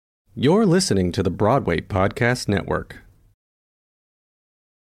You're listening to the Broadway Podcast Network.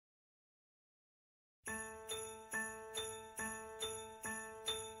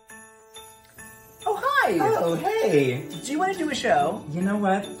 Oh, hi! Oh, hey! Do you want to do a show? You know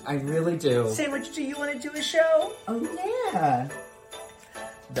what? I really do. Sandwich, do you want to do a show? Oh, yeah!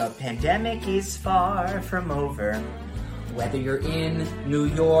 The pandemic is far from over. Whether you're in New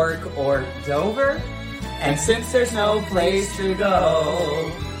York or Dover, and since there's no place to go,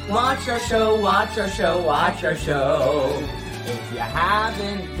 watch our show, watch our show, watch our show. If you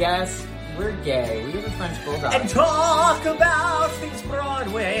haven't guessed, we're gay. We have a French bulldog. And talk about things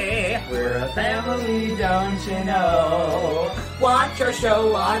Broadway. We're a family, don't you know? Watch our show,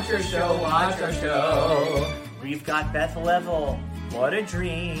 watch our show, watch our show. We've got Beth Leavel. What a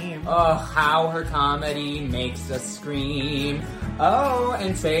dream. Oh, how her comedy makes us scream. Oh,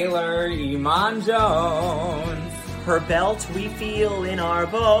 and Taylor Iman Jones. Her belt we feel in our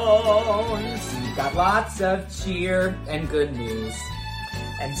bones. We've got lots of cheer and good news.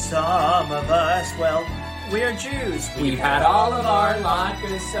 And some of us, well, we're Jews. We've had all of our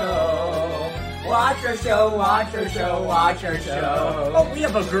latkes, so watch our show, watch our show, watch our show. Oh, we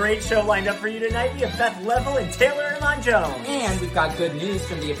have a great show lined up for you tonight. We have Beth Leavel and Taylor Iman Jones. And we've got good news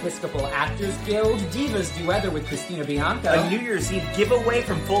from the Episcopal Actors Guild, Divas Do Weather with Christina Bianco. A New Year's Eve giveaway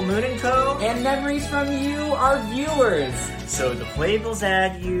from Full Moon & Co. And memories from you, our viewers. So the playbills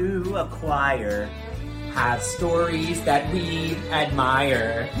ad you acquire have stories that we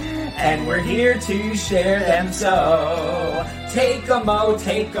admire, and we're here to share them, so take a mo,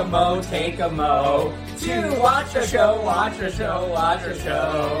 take a mo, take a mo to watch our show, watch our show, watch our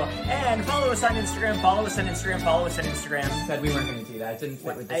show. And follow us on Instagram, follow us on Instagram, follow us on Instagram. Said we weren't going to do that. It didn't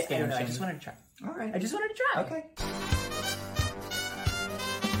fit with the scam. I don't know, I just wanted to try. All right. I just wanted to try. Okay.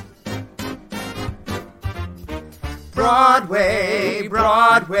 Broadway,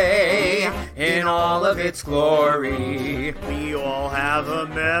 Broadway, in all of its glory. We all have a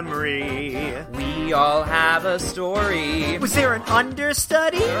memory. We all have a story. Was there an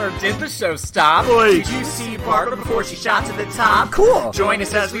understudy? Or did the show stop? Boy. Did you see Barbara before she shot to the top? Cool. Join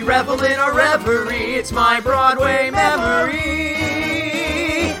us as we revel in our reverie. It's my Broadway memory.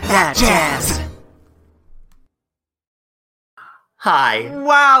 That jazz. Hi.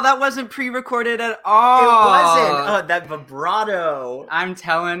 Wow, that wasn't pre-recorded at all. It wasn't. Oh, that vibrato. I'm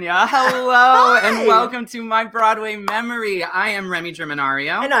telling ya. Hello, Hi. and welcome to my Broadway memory. I am Remy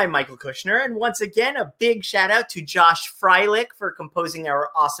Germanario. And I'm Michael Kushner. And once again, a big shout out to Josh Freilich for composing our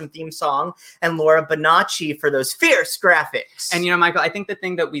awesome theme song, and Laura Bonacci for those fierce graphics. And you know, Michael, I think the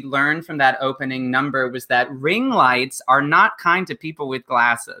thing that we learned from that opening number was that ring lights are not kind to people with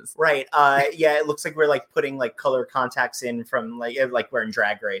glasses. Right. Yeah, it looks like we're like putting like color contacts in from like we're in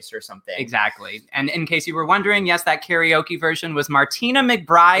Drag Race or something. Exactly. And in case you were wondering, yes, that karaoke version was Martina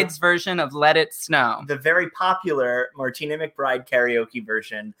McBride's version of Let It Snow. The very popular Martina McBride karaoke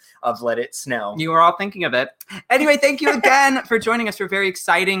version of Let It Snow. You were all thinking of it. Anyway, thank you again for joining us for a very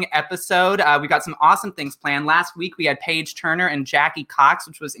exciting episode. We got some awesome things planned. Last week, we had Paige Turner and Jackie Cox,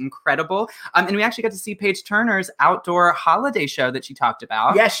 which was incredible. And we actually got to see Paige Turner's outdoor holiday show that she talked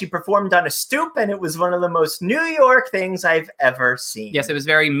about. Yeah, she performed on a stoop, and it was one of the most New York things I've ever seen. Yes, it was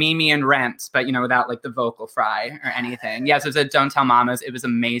very Mimi and Rent, but, you know, without like the vocal fry or anything. Yes, it was a Don't Tell Mamas. It was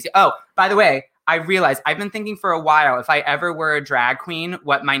amazing. Oh, by the way, I realized I've been thinking for a while if I ever were a drag queen,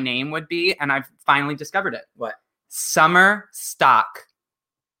 what my name would be, and I've finally discovered it. What? Summer Stock.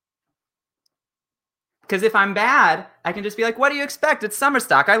 Because if I'm bad, I can just be like, what do you expect? It's Summer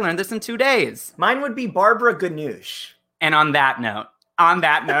Stock. I learned this in 2 days. Mine would be Barbara Ganoush. And on that note,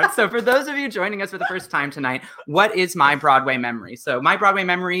 so for those of you joining us for the first time tonight, what is My Broadway Memory? So My Broadway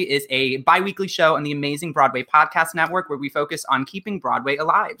Memory is a bi-weekly show on the amazing Broadway Podcast Network where we focus on keeping Broadway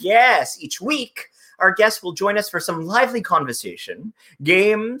alive. Yes, each week, our guests will join us for some lively conversation,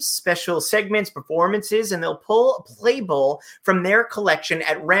 games, special segments, performances, and they'll pull a playbill from their collection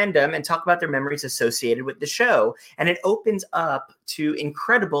at random and talk about their memories associated with the show. And it opens up to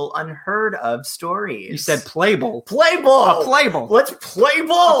incredible, unheard of stories. You said playbill. Playbill! A playbill. Let's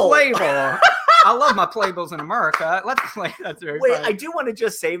playbill! A playbill. I love my playbills in America. Let's play. That's very Wait, funny. I do want to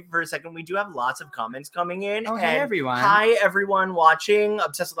just say for a second, we do have lots of comments coming in. Oh, hey, everyone. Hi, everyone watching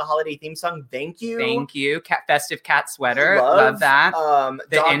Obsessed with the Holiday theme song. Thank you. Thank you. Festive cat sweater. Love that.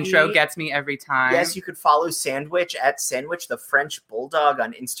 The Doggy. intro gets me every time. Yes, you could follow Sandwich at Sandwich the French Bulldog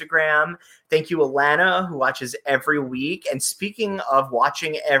on Instagram. Thank you, Alana, who watches every week. And speaking of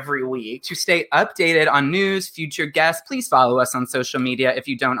watching every week. To stay updated on news, future guests, please follow us on social media if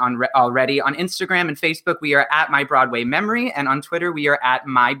you don't already. On Instagram and Facebook, we are at My Broadway Memory, and on Twitter, we are at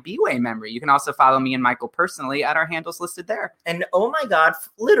My B-Way Memory. You can also follow me and Michael personally at our handles listed there. And oh my God,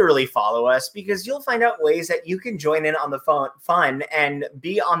 literally follow us, because you'll find out ways that you can join in on the fun and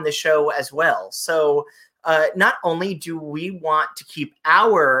be on the show as well. So not only do we want to keep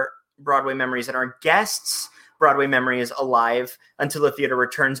our Broadway memories and our guests' Broadway memories alive until the theater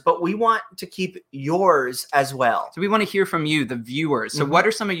returns, but we want to keep yours as well. So we want to hear from you, the viewers. So what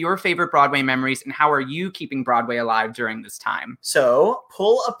are some of your favorite Broadway memories, and how are you keeping Broadway alive during this time? So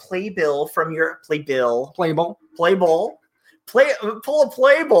pull a playbill from your pull a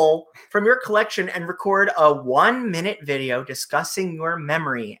playbill from your collection and record a 1-minute video discussing your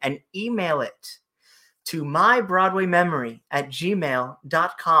memory and email it to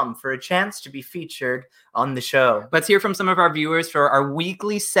mybroadwaymemory@gmail.com for a chance to be featured on the show. Let's hear from some of our viewers for our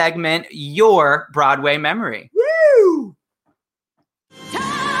weekly segment, Your Broadway Memory. Woo!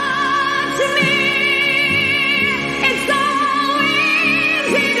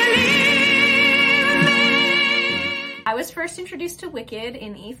 I was first introduced to Wicked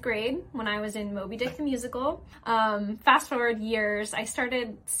in 8th grade when I was in Moby Dick the Musical. Fast forward years, I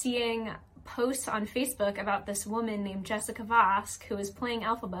started seeing posts on Facebook about this woman named Jessica Vosk who was playing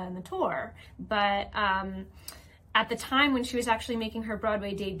Elphaba in the tour. But at the time when she was actually making her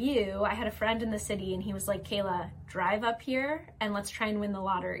Broadway debut, I had a friend in the city and he was like, Kayla, drive up here and let's try and win the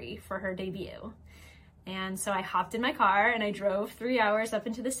lottery for her debut. And so I hopped in my car and I drove 3 hours up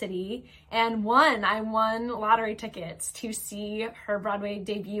into the city and won. I won lottery tickets to see her Broadway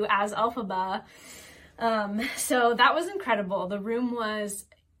debut as Elphaba. So that was incredible. The room was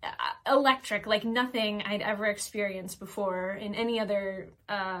electric, like nothing I'd ever experienced before in any other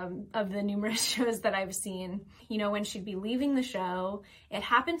of the numerous shows that I've seen. You know, when she'd be leaving the show, it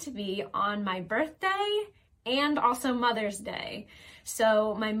happened to be on my birthday and also Mother's Day.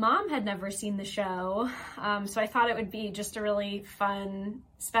 So my mom had never seen the show, so I thought it would be just a really fun,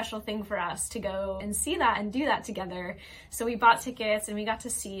 special thing for us to go and see that and do that together. So we bought tickets and we got to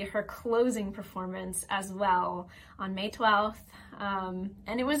see her closing performance as well on May 12th,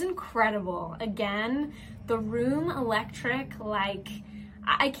 and it was incredible. Again, the room electric, like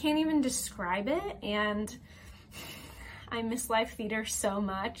I can't even describe it, and I miss live theater so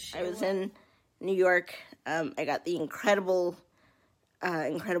much. I was in New York. I got the incredible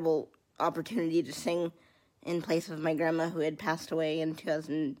opportunity to sing in place of my grandma who had passed away in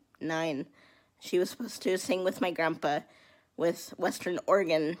 2009. She was supposed to sing with my grandpa with Western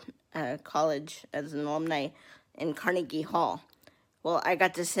Oregon College as an alumni in Carnegie Hall. Well, I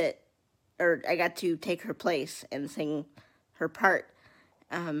got to take her place and sing her part.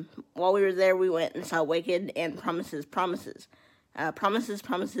 While we were there, we went and saw Wicked and Promises, Promises. Promises,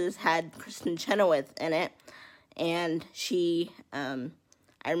 Promises had Kristen Chenoweth in it, and she, I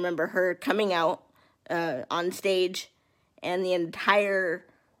remember her coming out on stage, and the entire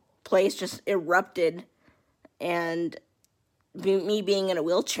place just erupted, and me being in a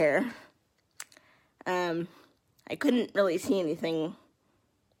wheelchair, I couldn't really see anything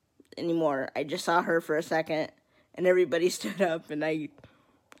anymore. I just saw her for a second, and everybody stood up, and I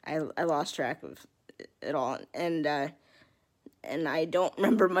lost track of it all, and I don't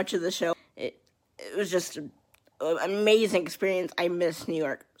remember much of the show. It was just an amazing experience. I miss New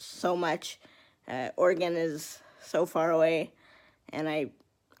York so much. Oregon is so far away, and I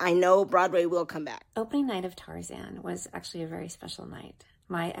know Broadway will come back. Opening night of Tarzan was actually a very special night.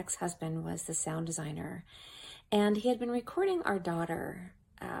 My ex-husband was the sound designer, and he had been recording our daughter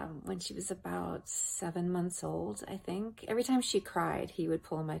when she was about 7 months old, I think. Every time she cried, he would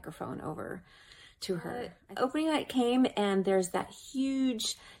pull a microphone over to her. Opening night came, and there's that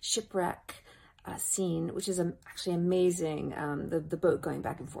huge shipwreck scene, which is actually amazing. The boat going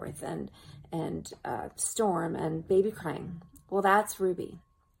back and forth, and storm and baby crying. Well, that's Ruby.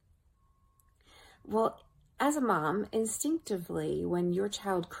 Well, as a mom, instinctively, when your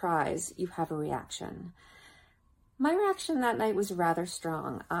child cries, you have a reaction. My reaction that night was rather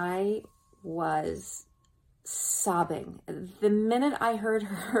strong. I was sobbing. The minute I heard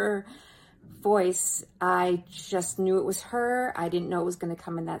her voice, I just knew it was her. I didn't know it was going to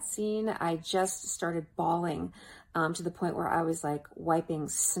come in that scene. I just started bawling to the point where I was like wiping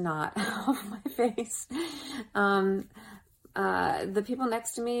snot off my face. The people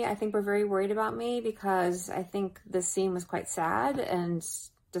next to me, I think, were very worried about me because I think the scene was quite sad and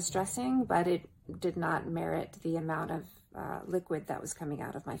distressing, but it did not merit the amount of liquid that was coming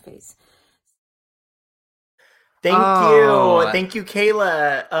out of my face. Thank you,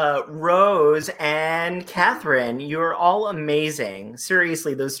 Kayla, Rose, and Catherine. You're all amazing.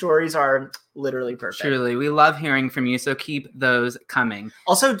 Seriously, those stories are literally perfect. Truly, we love hearing from you, so keep those coming.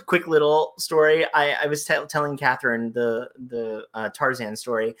 Also, quick little story. I was telling Catherine the Tarzan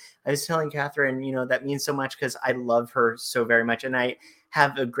story. I was telling Catherine, that means so much because I love her so very much, and I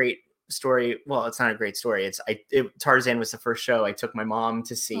have a great story. Well, it's not a great story. Tarzan was the first show I took my mom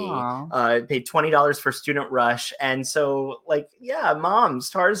to see. Paid $20 for Student Rush, and so Mom's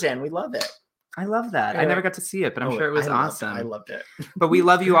Tarzan. We love it. I love that. I never got to see it, but I'm sure it was awesome. I loved it. But we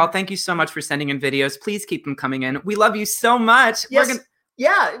love you all. Thank you so much for sending in videos. Please keep them coming in. We love you so much. Yes.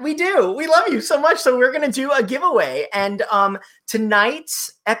 Yeah, we do. We love you so much. So we're going to do a giveaway. And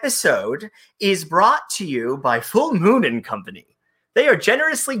tonight's episode is brought to you by Full Moon and Company. They are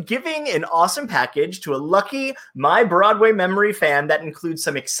generously giving an awesome package to a lucky My Broadway Memory fan that includes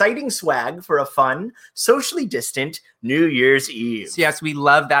some exciting swag for a fun, socially distant New Year's Eve. So yes, we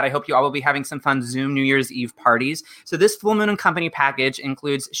love that. I hope you all will be having some fun Zoom New Year's Eve parties. So this Full Moon and Company package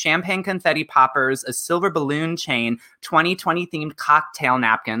includes champagne confetti poppers, a silver balloon chain, 2020 themed cocktail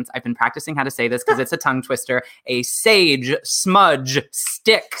napkins. I've been practicing how to say this because it's a tongue twister. A sage smudge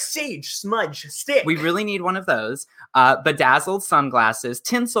stick. Sage smudge stick. We really need one of those. Bedazzled sunglasses,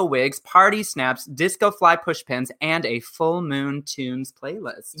 tinsel wigs, party snaps, disco fly push pins, and a Full Moon Tunes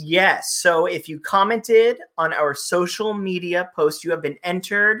playlist. Yes. So if you commented on our social media post, you have been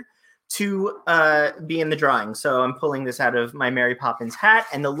entered to be in the drawing. So I'm pulling this out of my Mary Poppins hat,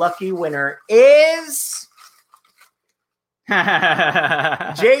 and the lucky winner is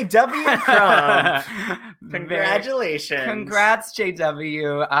JW Crumb. Congratulations. Congrats,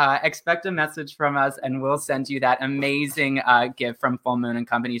 JW. Expect a message from us and we'll send you that amazing gift from Full Moon and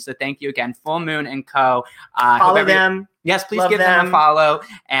Company. So thank you again, Full Moon and Co. Follow them. Yes, please give them a follow.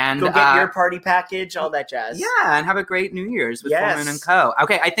 And go get your party package, all that jazz. Yeah, and have a great New Year's with Full Moon and Co.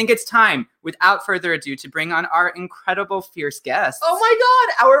 Okay, I think it's time, without further ado, to bring on our incredible fierce guests. Oh my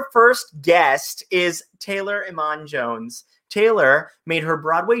God. Our first guest is Taylor Iman Jones. Taylor made her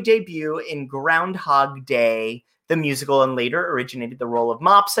Broadway debut in Groundhog Day, the musical, and later originated the role of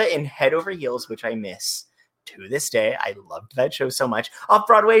Mopsa in Head Over Heels, which I miss to this day. I loved that show so much.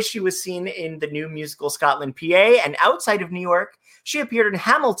 Off-Broadway, she was seen in the new musical Scotland, PA, and outside of New York, she appeared in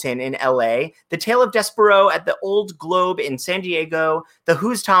Hamilton in LA, The Tale of Despereaux at the Old Globe in San Diego, The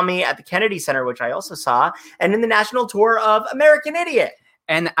Who's Tommy at the Kennedy Center, which I also saw, and in the national tour of American Idiot.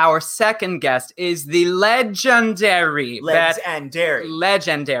 And our second guest is the legendary Beth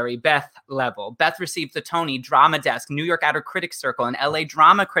Leavel. Beth received the Tony, Drama Desk, New York Outer Critics Circle, and LA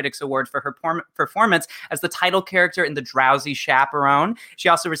Drama Critics Award for her performance as the title character in The Drowsy Chaperone. She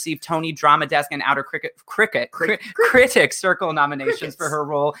also received Tony, Drama Desk, and Outer Critics Circle nominations for her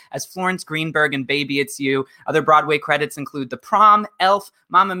role as Florence Greenberg in Baby It's You. Other Broadway credits include The Prom, Elf,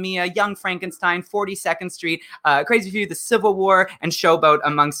 Mamma Mia, Young Frankenstein, 42nd Street, Crazy View, The Civil War, and Showboat,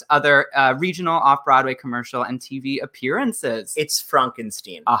 amongst other regional, off-Broadway, commercial, and TV appearances. It's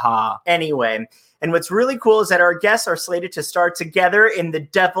Frankenstein. Aha. Anyway, and what's really cool is that our guests are slated to star together in the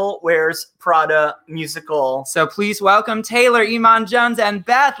Devil Wears Prada musical. So please welcome Taylor, Iman Jones, and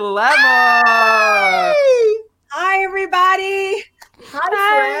Beth Leavel. Hi! Hi, everybody.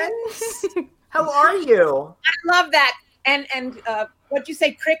 Hi, friends. How are you? I love that. And what'd you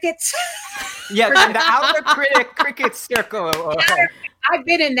say, crickets? Yeah, the Outer Cricket Circle. I've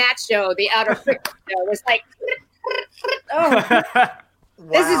been in that show, the Outer Cricket Show. It was like, oh,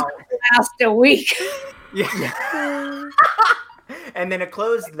 this is going to last a week. Yeah. And then it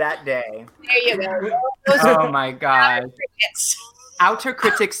closed that day. There you go. Oh my God. Outer Outer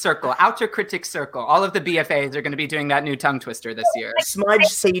Crickets. Critic Circle. All of the BFAs are going to be doing that new tongue twister this year. Smudge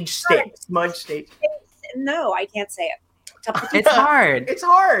Sage Stick. Smudge Sage. No, I can't say it. It's hard. It's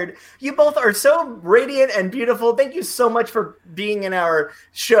hard. You both are so radiant and beautiful. Thank you so much for being in our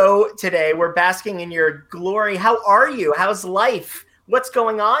show today. We're basking in your glory. How are you? How's life? What's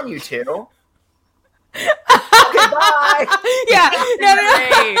going on, you two? Okay, bye. Yeah. No.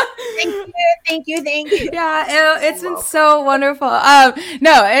 Thank you. Yeah, it's been so wonderful.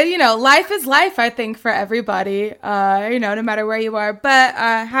 Life is life, I think, for everybody, no matter where you are. But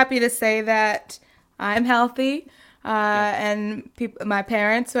happy to say that I'm healthy. And my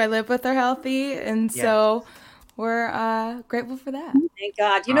parents who I live with are healthy, and so we're grateful for that. Thank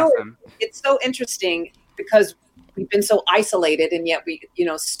God. You know, it's so interesting because we've been so isolated, and yet we,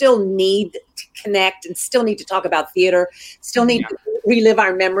 still need to connect and still need to talk about theater, still need to relive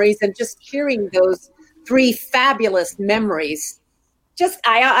our memories, and just hearing those three fabulous memories.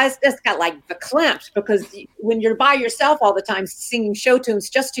 I just got like verklempt because when you're by yourself all the time singing show tunes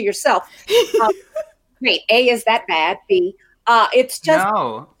just to yourself. Wait, A, is that bad? B, it's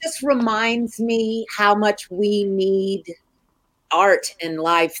just reminds me how much we need art and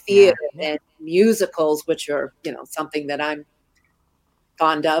live theater and musicals, which are, something that I'm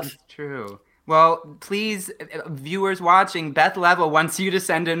fond of. It's true. Well, please, viewers watching, Beth Leavel wants you to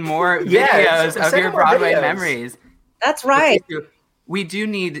send in more videos of your Broadway memories. That's right. We do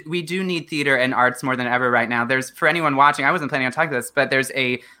need theater and arts more than ever right now. There's, for anyone watching, I wasn't planning on talking about this, but there's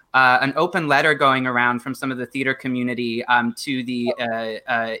an open letter going around from some of the theater community to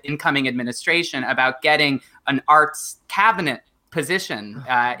the incoming administration about getting an arts cabinet position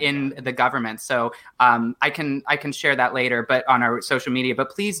in the government. So I can share that later, but on our social media. But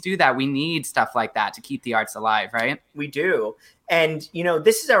please do that. We need stuff like that to keep the arts alive, right? We do. And,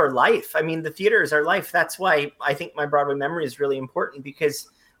 this is our life. I mean, the theater is our life. That's why I think my Broadway memory is really important, because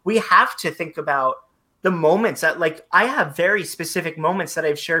we have to think about the moments that, like, I have very specific moments that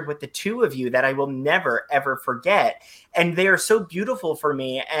I've shared with the two of you that I will never, ever forget. And they are so beautiful for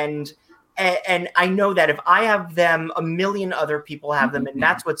me. And I know that if I have them, a million other people have them. And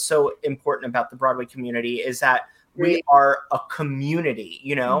that's what's so important about the Broadway community, is that we are a community,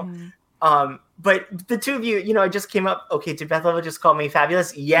 but the two of you, I just came up. Okay, did Beth Leavel just call me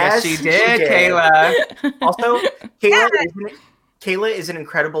fabulous? Yes, she did. Kayla. Also, Kayla is an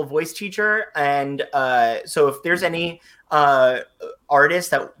incredible voice teacher. And so if there's any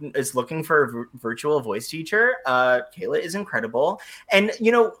artist that is looking for a virtual voice teacher, Kayla is incredible. And,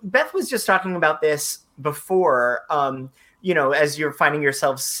 Beth was just talking about this before, as you're finding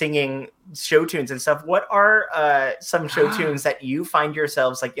yourself singing show tunes and stuff. What are some show tunes that you find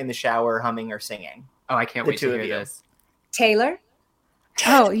yourselves like in the shower humming or singing? Oh, I can't wait to hear this. Taylor?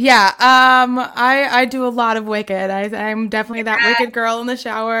 Oh, yeah. I do a lot of Wicked. I'm definitely that Wicked girl in the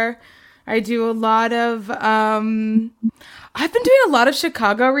shower. I do a lot of I've been doing a lot of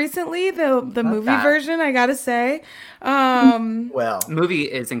Chicago recently, the movie version, I gotta say. Well,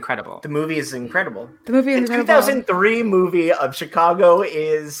 movie is incredible. The movie is incredible. The 2003 movie of Chicago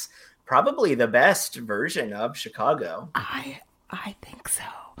is probably the best version of Chicago. I think so.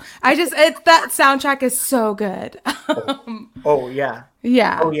 That soundtrack is so good. Oh yeah.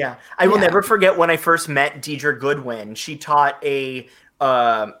 Yeah. Oh yeah. I will never forget when I first met Deidre Goodwin. She taught a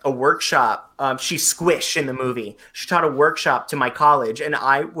workshop. She's Squish in the movie. She taught a workshop to my college, and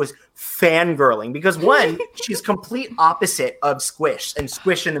I was fangirling because one, she's complete opposite of Squish, and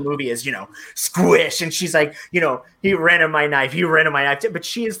Squish in the movie is, Squish, and she's like, he ran on my knife, but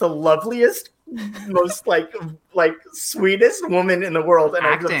she is the loveliest, most like sweetest woman in the world, and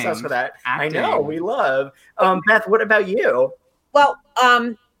I'm obsessed with that. I know, we love. Beth, what about you? Well,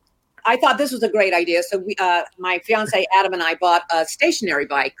 I thought this was a great idea. So we, my fiance Adam and I bought a stationary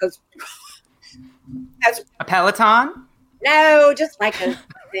bike because a Peloton. No, just like a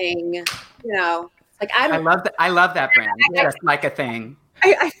thing. Like I love that brand. Just like a thing.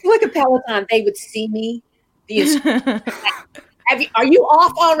 I feel like a Peloton. They would see me. Are you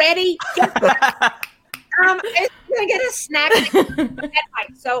off already? I'm gonna get a snack.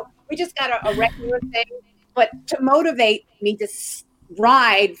 So we just got a regular thing, but to motivate me to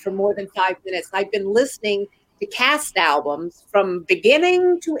ride for more than 5 minutes. I've been listening to cast albums from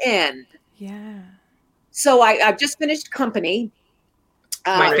beginning to end. Yeah. So I've just finished Company.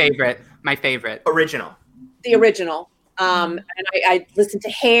 My favorite. Original. The original. And I listened to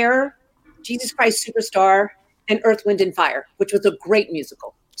Hair, Jesus Christ Superstar, and Earth, Wind, and Fire, which was a great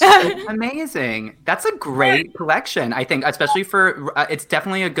musical. Amazing. That's a great collection, I think, especially for, it's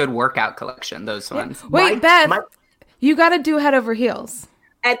definitely a good workout collection, those ones. Wait, Beth. You got to do Head Over Heels.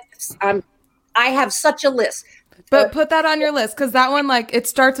 I have such a list. But put that on your list, because that one, it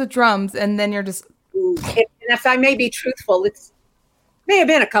starts with drums, and then you're just... And if I may be truthful, it may have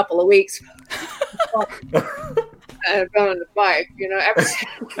been a couple of weeks. I've gone on the bike, ever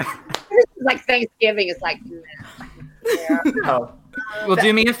since. Like Thanksgiving, it's like... Oh. Well,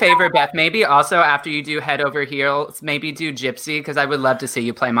 do me a favor, Beth. Maybe also after you do Head Over Heels, maybe do Gypsy, because I would love to see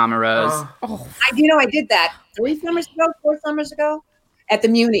you play Mama Rose. I did that 4 summers ago at the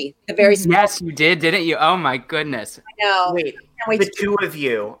Muni. Yes, you did, didn't you? Oh my goodness! I know. Wait, the two of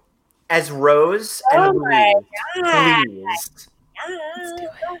you as Rose and Louise, please.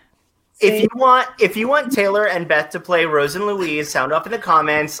 If you want Taylor and Beth to play Rose and Louise, sound off in the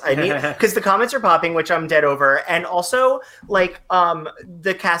comments. I need, because the comments are popping, which I'm dead over. And also,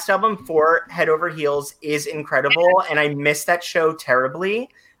 the cast album for Head Over Heels is incredible, and I missed that show terribly.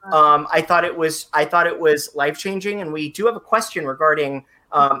 I thought it was life changing, and we do have a question regarding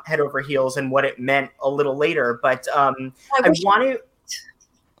Head Over Heels and what it meant a little later. But I want to.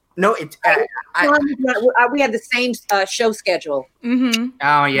 No, we had the same show schedule. Mm-hmm.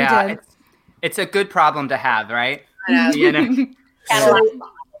 Oh yeah. It's a good problem to have, right? I know. So,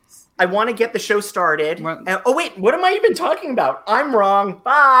 I want to get the show started. Oh, wait, what am I even talking about? I'm wrong.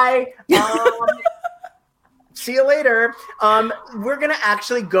 Bye. See you later. We're going to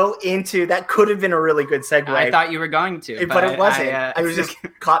actually go into, that could have been a really good segue. I thought you were going to, but it wasn't. I was just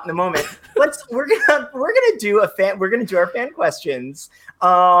caught in the moment. We're gonna do our fan questions.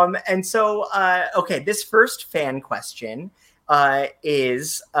 And so okay, this first fan question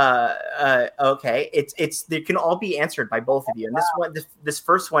is okay. It's they can all be answered by both of you. And this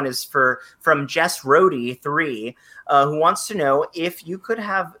first one is from Jess Rohde 3, who wants to know, if you could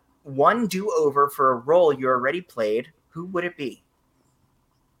have one do-over for a role you already played, who would it be?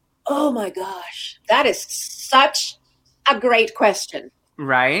 Oh my gosh, that is such a great question.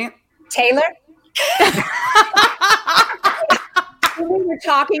 Right? Taylor? When we were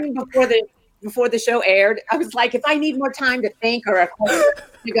talking before the show aired, I was like, if I need more time to think or a question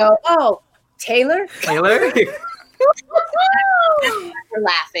to go, oh, Taylor? Taylor? We're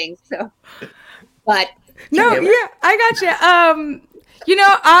laughing, so. But. No, yeah, I got you.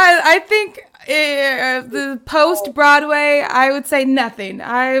 I think the post Broadway, I would say nothing.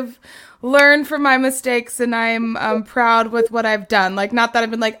 I've learned from my mistakes, and I'm proud with what I've done. Like, not that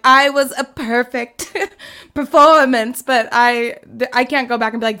I've been like, I was a perfect performance, but I can't go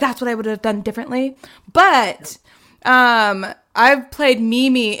back and be like, that's what I would have done differently. But I've played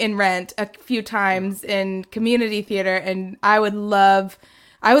Mimi in Rent a few times in community theater, and I would love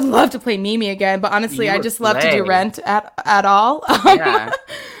to play Mimi again, but honestly, I just love to do Rent at all. Yeah.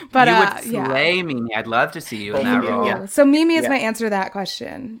 But you would slay Mimi. I'd love to see you in that role. Yeah. So Mimi is my answer to that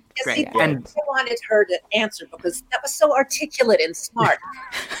question. Great. See, and I wanted her to answer because that was so articulate and smart.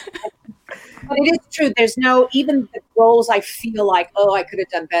 But it is true. There's even the roles I feel like, oh, I could have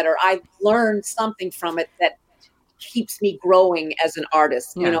done better. I learned something from it that keeps me growing as an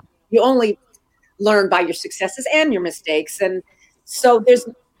artist. Yeah. You only learn by your successes and your mistakes. And so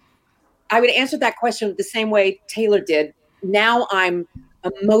I would answer that question the same way Taylor did. Now I'm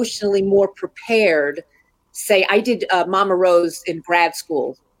emotionally more prepared. Say I did Mama Rose in grad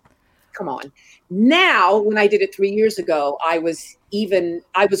school. Come on. Now, when I did it 3 years ago, I was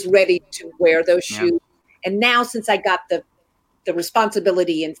ready to wear those shoes. And now, since I got the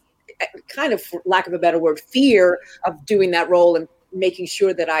responsibility and kind of, for lack of a better word, fear of doing that role and making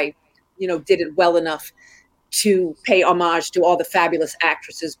sure that I, did it well enough to pay homage to all the fabulous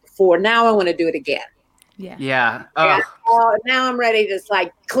actresses before. Now I want to do it again. Yeah. Now I'm ready to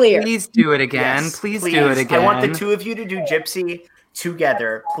clear. Please do it again. Yes, please do it again. I want the two of you to do Gypsy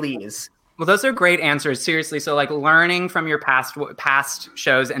together, please. Well, those are great answers. Seriously. So learning from your past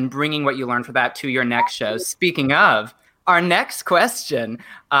shows and bringing what you learned for that to your next shows. Speaking of, our next question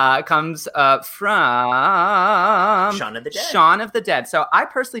comes from Shaun of the Dead. Shaun of the Dead. So I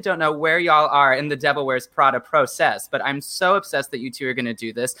personally don't know where y'all are in the Devil Wears Prada process, but I'm so obsessed that you two are going to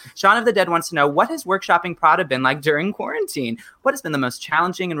do this. Shaun of the Dead wants to know, what has workshopping Prada been like during quarantine? What has been the most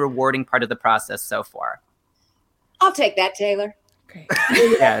challenging and rewarding part of the process so far? I'll take that, Taylor. Great.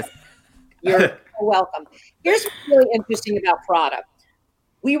 Yes. You're welcome. Here's what's really interesting about Prada.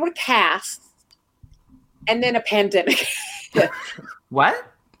 We were cast, and then a pandemic.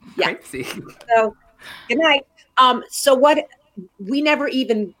 What? Yeah. Crazy. So, good night. We never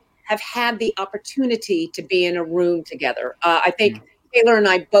even have had the opportunity to be in a room together. I think Taylor and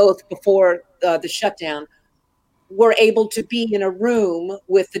I both, before the shutdown, were able to be in a room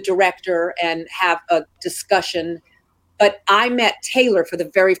with the director and have a discussion. But I met Taylor for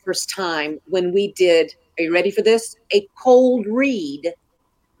the very first time when we did, are you ready for this? A cold read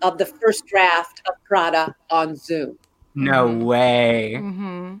of the first draft of Prada on Zoom. No way.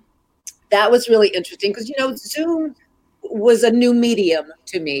 Mm-hmm. That was really interesting because, Zoom was a new medium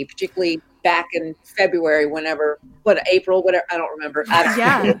to me, particularly back in February, April, whatever. I don't remember.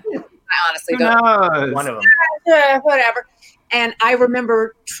 I honestly don't. One of them. Whatever. And I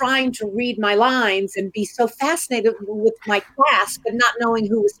remember trying to read my lines and be so fascinated with my class, but not knowing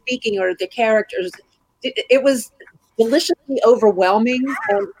who was speaking or the characters. It was deliciously overwhelming.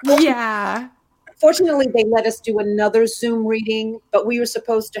 Yeah. Fortunately, they let us do another Zoom reading, but we were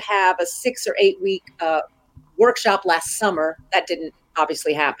supposed to have a 6 or 8 week workshop last summer. That didn't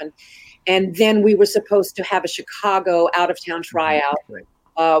obviously happen. And then we were supposed to have a Chicago out-of-town tryout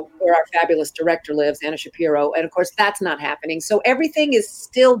where our fabulous director lives, Anna Shapiro. And of course, that's not happening. So everything is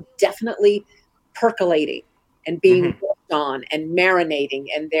still definitely percolating and being worked on and marinating.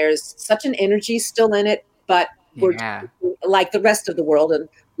 And there's such an energy still in it, but we're like the rest of the world. And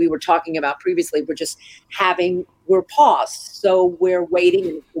we were talking about previously, we're paused. So we're waiting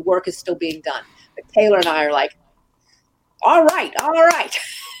and the work is still being done. But Taylor and I are like, all right.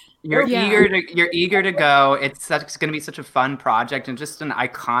 You're Yeah. eager to go. It's going to be such a fun project and just an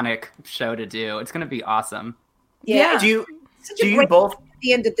iconic show to do. It's going to be awesome. Yeah. Do Such a you great both? at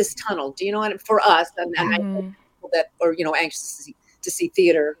the end of this tunnel. Do you know what? For us, and I know people that are anxious to see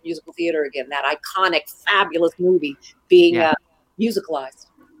theater, musical theater again. That iconic, fabulous movie being musicalized.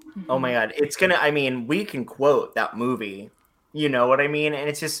 Oh my God, it's gonna. I mean, we can quote that movie. You know what I mean? And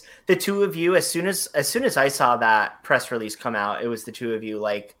it's just the two of you. As soon as I saw that press release come out, it was the two of you.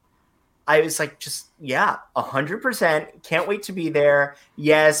 Like, I was like, just 100%. Can't wait to be there.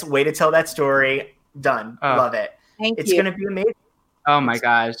 Yes, way to tell that story. Done. Love it. It's gonna be amazing. Oh my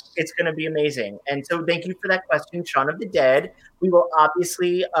gosh. It's gonna be amazing. And so, thank you for that question, Shaun of the Dead. We will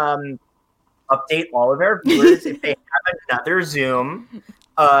obviously update all of our viewers if they have another Zoom.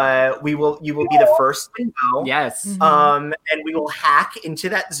 You will be the first to know. Yes. And we will hack into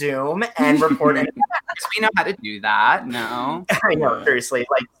that Zoom and report it. We know how to do that. No. I know, seriously,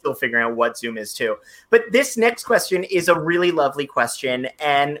 like still figuring out what Zoom is too. But this next question is a really lovely question.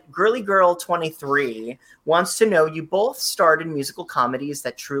 And Girly Girl 23 wants to know, you both starred in musical comedies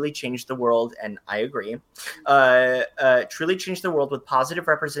that truly changed the world, and I agree, truly changed the world with positive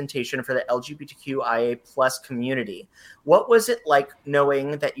representation for the LGBTQIA plus community. What was it like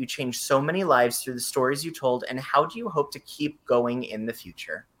knowing that you changed so many lives through the stories you told, and how do you hope to keep going in the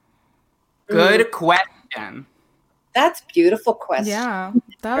future? Good question. That's a beautiful question. Yeah,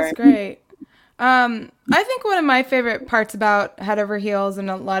 that was great. I think one of my favorite parts about Head Over Heels, and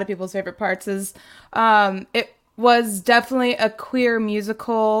a lot of people's favorite parts, is it was definitely a queer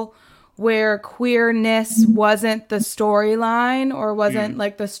musical where queerness wasn't the storyline or wasn't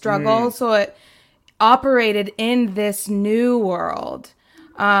like the struggle. So it operated in this new world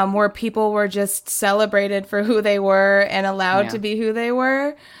where people were just celebrated for who they were and allowed to be who they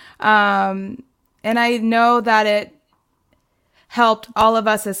were. And I know that it helped all of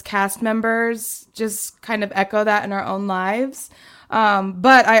us as cast members just kind of echo that in our own lives.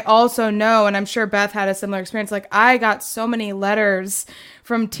 But I also know, and I'm sure Beth had a similar experience, like I got so many letters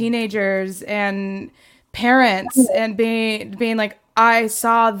from teenagers and parents and being like, I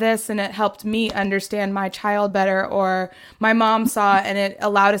saw this and it helped me understand my child better, or my mom saw it and it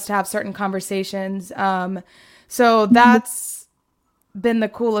allowed us to have certain conversations. So that's been the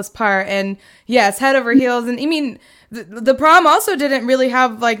coolest part. And yes, Head Over Heels. And I mean, the prom also didn't really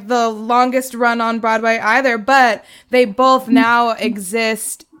have like the longest run on Broadway either, but they both now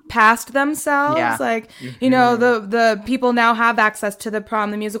exist past themselves. Yeah. Like, you know, the people now have access to the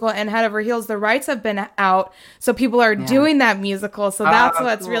prom, the musical, and Head Over Heels. The rights have been out, so people are doing that musical. So that's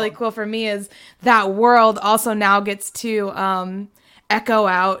what's really cool for me, is that world also now gets to echo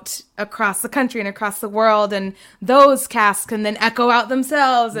out across the country and across the world, and those casts can then echo out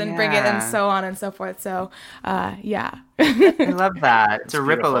themselves and bring it, and so on and so forth. So I love that. It's a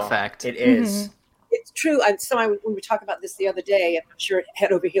ripple effect. It is. It's true. And when we talked about this the other day, and I'm sure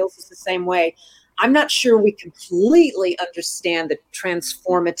Head Over Heels is the same way. I'm not sure we completely understand the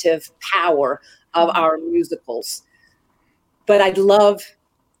transformative power of our musicals, but I'd love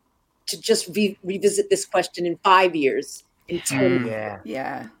to just revisit this question in 5 years. In 10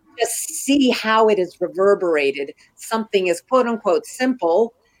 years. Just see how it has reverberated. Something as quote unquote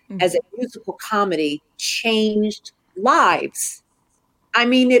simple as a musical comedy changed lives. I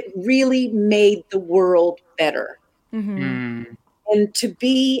mean, it really made the world better. And to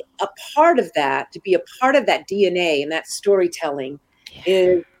be a part of that, DNA and that storytelling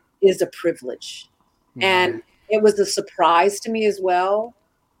is a privilege. And it was a surprise to me as well.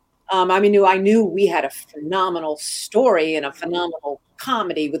 I knew we had a phenomenal story and a phenomenal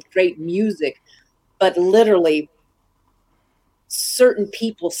comedy with great music, but literally certain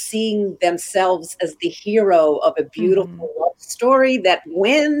people seeing themselves as the hero of a beautiful love story that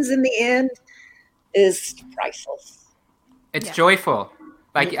wins in the end is priceless. It's joyful.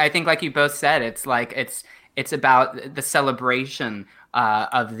 Like I think, like you both said, it's like it's about the celebration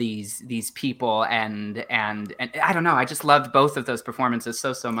of these people, and I don't know, I just loved both of those performances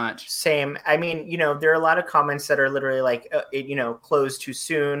so much. Same. I mean, there are a lot of comments that are literally like, closed too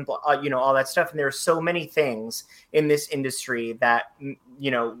soon, all that stuff. And there are so many things in this industry that,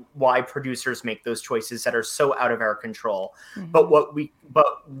 why producers make those choices that are so out of our control. But what we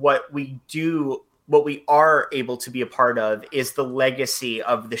are able to be a part of is the legacy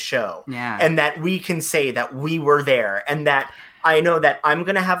of the show. And that we can say that we were there, and that I know that I'm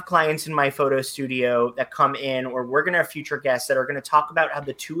going to have clients in my photo studio that come in, or we're going to have future guests that are going to talk about how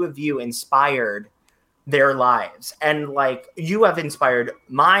the two of you inspired their lives. And like, you have inspired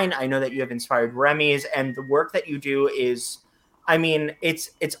mine. I know that you have inspired Remy's, and the work that you do is I mean,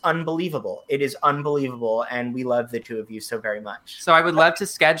 it's unbelievable. It is unbelievable, and we love the two of you so very much. So I would love to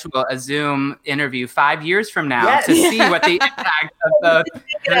schedule a Zoom interview 5 years from now to see what the impact of the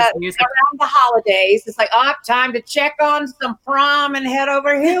music. Around the holidays, it's like, time to check on some prom and head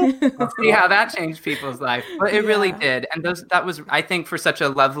over here. See how that changed people's life. But it really did. And that was, I think, for such a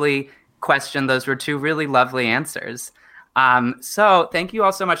lovely question, those were two really lovely answers. So thank you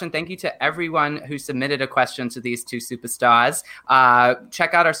all so much. And thank you to everyone who submitted a question to these two superstars.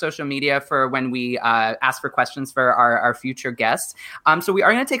 Check out our social media for when we ask for questions for our future guests. So we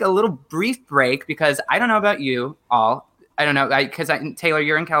are going to take a little brief break because I don't know about you all. I don't know, because Taylor,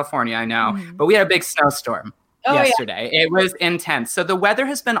 you're in California, I know, but we had a big snowstorm yesterday. Yeah. It was intense. So the weather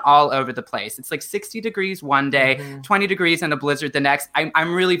has been all over the place. It's like 60 degrees one day, 20 degrees and a blizzard the next.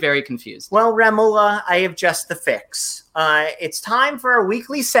 I'm really very confused. Well, Remola, I have just the fix. It's time for our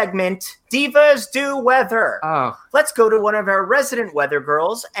weekly segment, Divas Do Weather. Oh. Let's go to one of our resident weather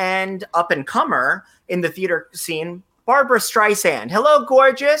girls and up-and-comer in the theater scene, Barbara Streisand. Hello,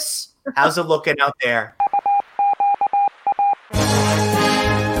 gorgeous. How's it looking out there?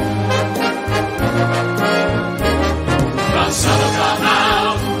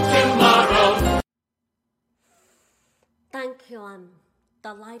 Thank you. I'm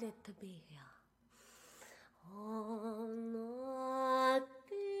delighted to be here.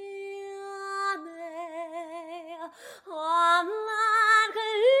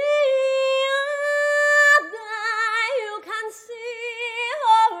 You can see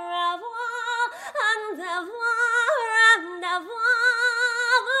forever and ever and ever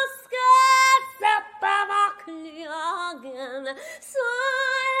the skies up ever clear again. So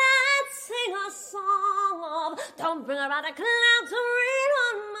let's sing a song of don't bring around a cloud to rain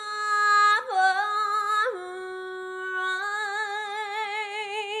on my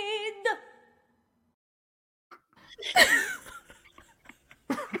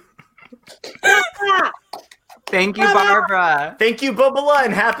Thank you, Barbara. Thank you, Bubala,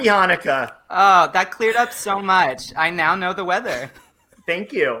 and happy Hanukkah. Oh, that cleared up so much. I now know the weather.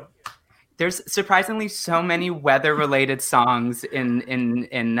 Thank you. There's surprisingly so many weather-related songs in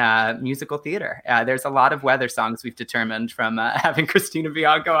musical theater. There's a lot of weather songs we've determined from having Christina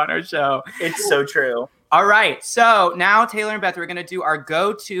Bianco on our show. It's so true. All right. So now, Taylor and Beth, we're going to do our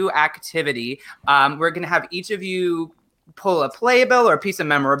go-to activity. We're going to have each of you pull a playbill or a piece of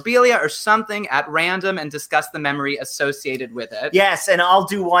memorabilia or something at random and discuss the memory associated with it. Yes, and I'll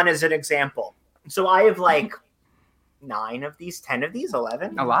do one as an example. So I have like 9 of these, 10 of these,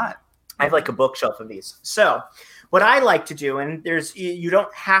 11. A lot. I have like a bookshelf of these. So what I like to do, and you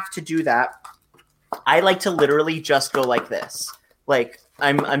don't have to do that. I like to literally just go like this. Like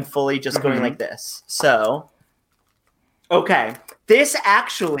I'm fully just going like this. So, okay. This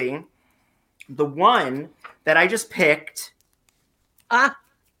actually, the one that I just picked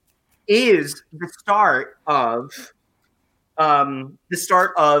is the start of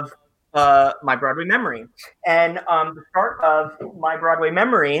My Broadway Memory. And the start of My Broadway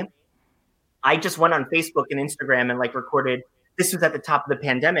Memory, I just went on Facebook and Instagram and like recorded. This was at the top of the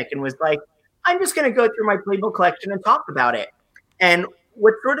pandemic and was like, I'm just going to go through my playbill collection and talk about it. And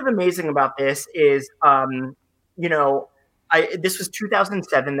what's sort of amazing about this is, this was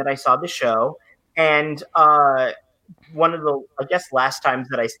 2007 that I saw the show. And one of the, I guess, last times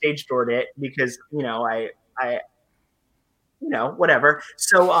that I stage doored it because, whatever.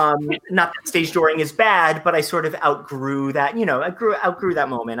 So not that stage dooring is bad, but I sort of outgrew that, outgrew that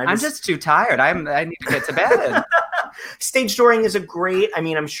moment. I'm just too tired. I need to get to bed. Stage dooring is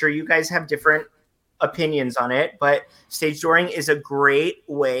I'm sure you guys have different opinions on it, but stage dooring is a great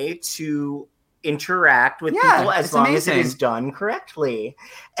way to interact with people as long as it is done correctly.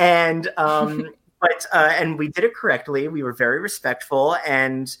 And and we did it correctly. We were very respectful.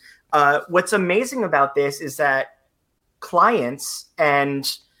 And what's amazing about this is that clients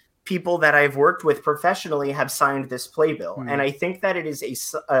and people that I've worked with professionally have signed this playbill. And I think that it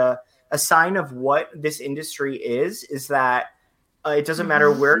is a sign of what this industry is that it doesn't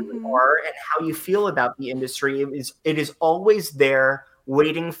matter where you are and how you feel about the industry. It is always there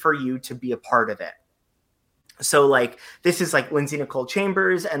waiting for you to be a part of it. So like, this is like Lindsay Nicole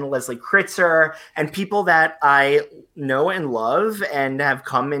Chambers and Leslie Kritzer and people that I know and love and have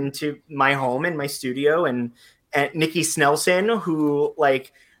come into my home and my studio and Nikki Snelson, who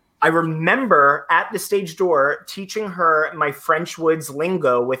like, I remember at the stage door teaching her my French Woods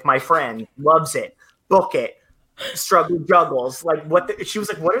lingo with my friend, loves it, book it, struggle juggles. Like she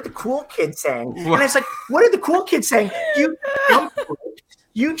was like, what are the cool kids saying? And I was like, what are the cool kids saying?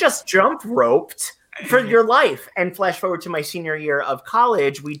 You just jump roped for your life. And flash forward to my senior year of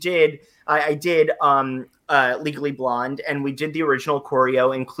college, I did Legally Blonde, and we did the original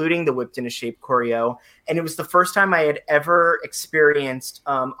choreo, including the Whipped into Shape choreo. And it was the first time I had ever experienced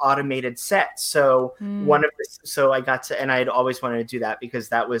automated sets. So so I got to, and I had always wanted to do that because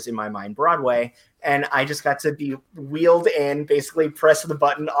that was in my mind Broadway. And I just got to be wheeled in, basically press the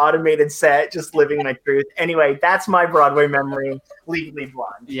button, automated set, just living my truth. Anyway, that's my Broadway memory, Legally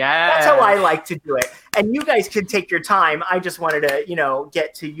Blonde. Yeah. That's how I like to do it. And you guys can take your time. I just wanted to,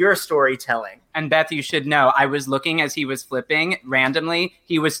 get to your storytelling. And Beth, you should know, I was looking as he was flipping randomly.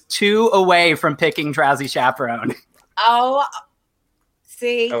 He was 2 away from picking Drowsy Chaperone. Oh,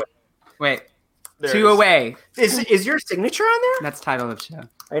 see? Oh, wait. There 2 away. Is your signature on there? That's title of show.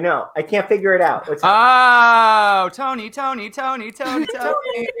 I know. I can't figure it out. What's Tony. Too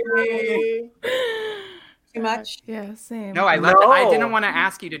much? Yeah, same. No, I loved it. I didn't want to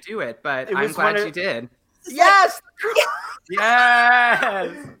ask you to do it, but I'm glad you did. Yes!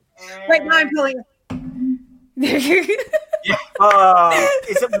 Yes! Wait, now I'm pulling. Is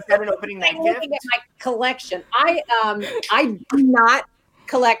that an opening night I'm gift? looking at my collection. I do not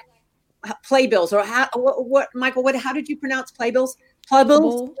collect playbills, or what Michael, how did you pronounce playbills?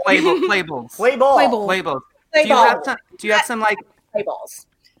 Playbills? Playballs. Playballs. Do you have some like playballs?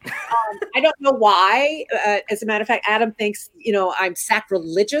 I don't know why. As a matter of fact, Adam thinks, I'm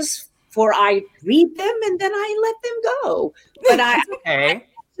sacrilegious, for I read them and then I let them go. But okay.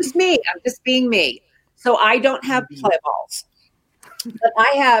 Just me. I'm just being me. So I don't have playballs. But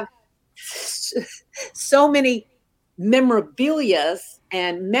I have so many memorabilias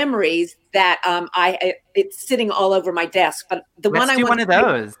and memories that it's sitting all over my desk. But Let's do one of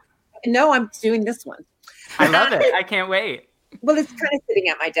those. No, I'm doing this one. I love it. I can't wait. Well, it's kind of sitting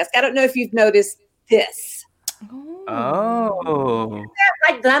at my desk. I don't know if you've noticed this. Oh.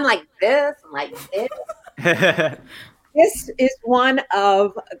 Like done like this, like this. This is one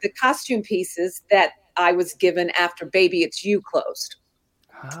of the costume pieces that I was given after Baby It's You closed.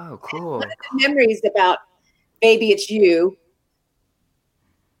 Oh, cool. One of the memories about Baby It's You,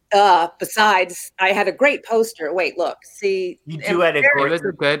 besides, I had a great poster. Wait, look, see. You do have It was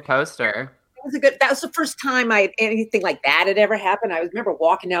a good poster. That was the first time anything like that had ever happened. I remember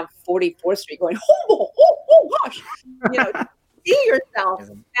walking down 44th Street going, oh gosh, see yourself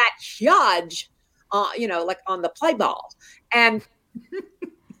that huge, like on the play ball. And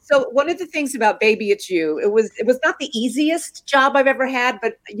so one of the things about Baby It's You, it was not the easiest job I've ever had,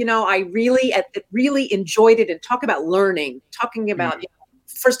 but I really enjoyed it. And talking about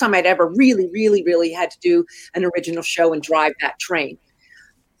first time I'd ever really had to do an original show and drive that train.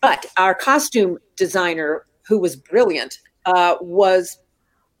 But our costume designer, who was brilliant,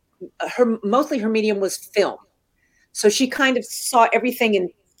 mostly her medium was film. So she kind of saw everything in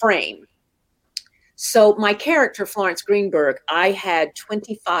frame. So my character, Florence Greenberg, I had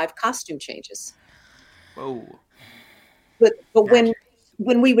 25 costume changes. Whoa. But when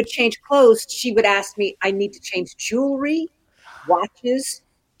we would change clothes, she would ask me, I need to change jewelry, watches,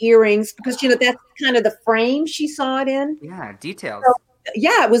 earrings, because, that's kind of the frame she saw it in. Yeah, details. So,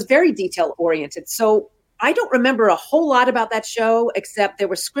 yeah, it was very detail oriented. So I don't remember a whole lot about that show, except there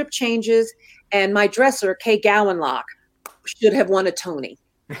were script changes, and my dresser, Kay Gowanlock, should have won a Tony.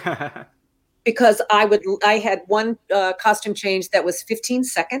 Because I had one costume change that was 15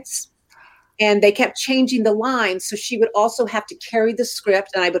 seconds, and they kept changing the lines. So she would also have to carry the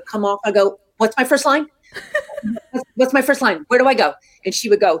script, and I would come off. I go, what's my first line? What's my first line? Where do I go? And she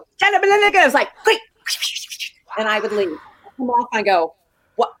would go, I was like, quick. And I would leave. Come off. I go,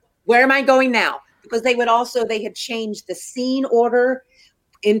 what? Where am I going now? Because they had changed the scene order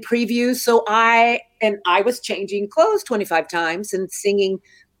in preview. So I was changing clothes 25 times and singing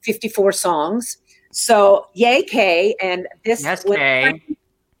 54 songs. So yay, Kay. And this, yes, Kay.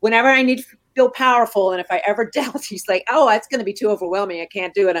 Whenever I need to feel powerful, and if I ever doubt, she's like, oh, that's going to be too overwhelming. I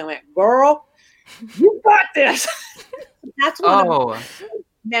can't do it. I went, girl, you got this. That's one of my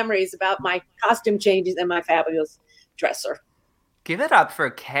memories about my costume changes and my fabulous dresser. Give it up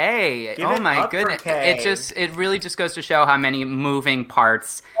for Kay. Oh my goodness. It really just goes to show how many moving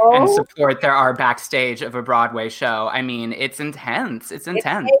parts and support there are backstage of a Broadway show. I mean, it's intense. It's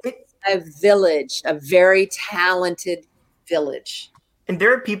intense. It's a village, a very talented village. And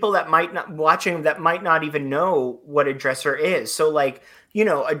there are people that might not even know what a dresser is. So like,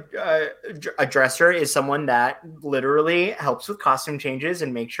 a dresser is someone that literally helps with costume changes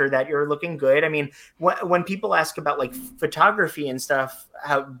and make sure that you're looking good. I mean, when people ask about like photography and stuff,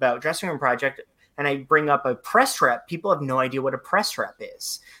 about dressing room project, and I bring up a press rep, people have no idea what a press rep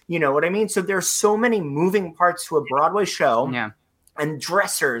is. You know what I mean? So there's so many moving parts to a Broadway show. Yeah. And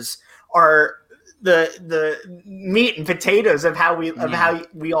dressers are the meat and potatoes of how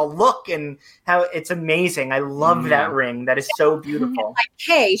we all look and how it's amazing. I love that ring. That is so beautiful. Like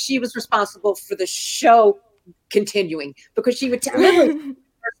Kay, she was responsible for the show continuing because she would literally the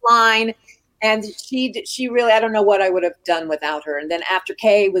first line, and she really, I don't know what I would have done without her. And then after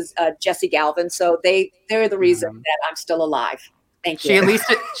Kay was Jesse Galvin, so they're the reason that I'm still alive. Thank you.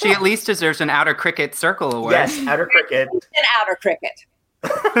 She at least deserves an Outer Cricket Circle Award. Yes, Outer Cricket. An Outer Cricket.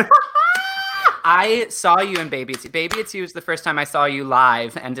 I saw you in Baby It's You. Baby It's You was the first time I saw you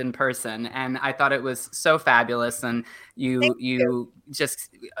live and in person, and I thought it was so fabulous. And you just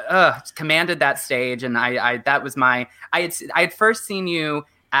commanded that stage, and I had first seen you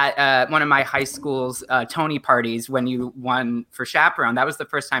at one of my high school's Tony parties when you won for Chaperone. That was the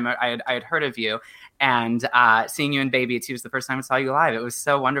first time I had heard of you, and seeing you in Baby It's You was the first time I saw you live. It was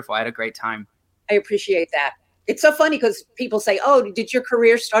so wonderful. I had a great time. I appreciate that. It's so funny because people say, "Oh, did your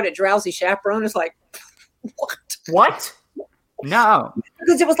career start at Drowsy Chaperone?" It's like, what? No,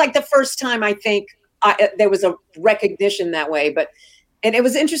 because it was like the first time I think there was a recognition that way. And it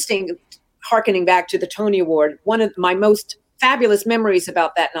was interesting, hearkening back to the Tony Award. One of my most fabulous memories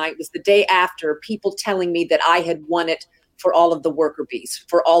about that night was the day after, people telling me that I had won it for all of the worker bees,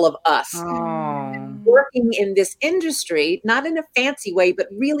 for all of us. Working in this industry, not in a fancy way, but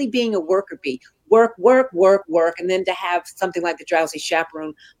really being a worker bee. Work, work, work, work. And then to have something like the Drowsy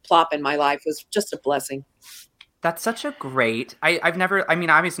Chaperone plop in my life was just a blessing. That's such a great, I've never, I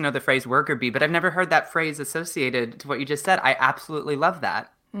obviously know the phrase worker bee, but I've never heard that phrase associated to what you just said. I absolutely love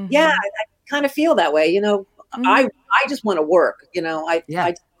that. Mm-hmm. Yeah, I kind of feel that way. I just want to work.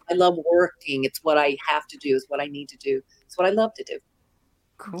 I love working. It's what I have to do. It's what I need to do. It's what I love to do.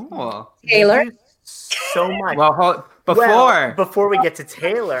 Cool. Taylor? So much. Well, before we get to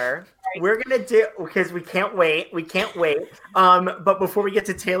Taylor, we're gonna do, because we can't wait. But before we get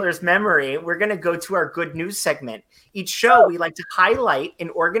to Taylor's memory, we're gonna go to our good news segment. Each show, we like to highlight an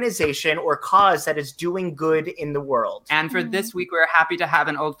organization or cause that is doing good in the world. And for this week, we're happy to have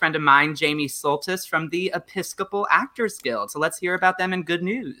an old friend of mine, Jamie Soltis from the Episcopal Actors Guild. So let's hear about them in good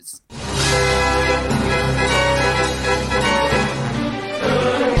news.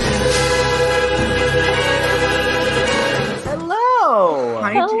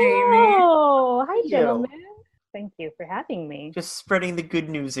 Hi, Jamie. Hi, gentlemen. Thank you for having me. Just spreading the good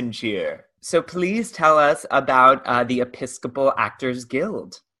news and cheer. So please tell us about the Episcopal Actors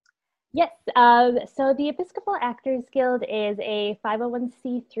Guild. Yes. So the Episcopal Actors Guild is a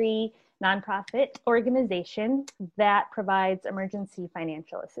 501c3 nonprofit organization that provides emergency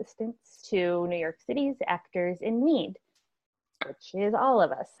financial assistance to New York City's actors in need, which is all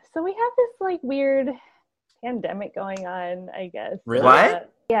of us. So we have this weird pandemic going on, I guess. Really?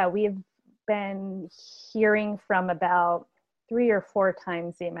 What? Yeah, we've been hearing from about 3 or 4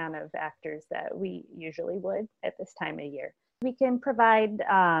 times the amount of actors that we usually would at this time of year. We can provide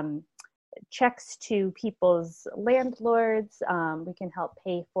checks to people's landlords. We can help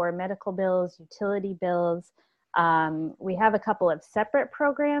pay for medical bills, utility bills. We have a couple of separate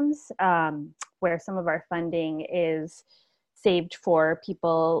programs where some of our funding is saved for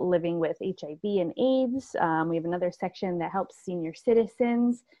people living with HIV and AIDS. We have another section that helps senior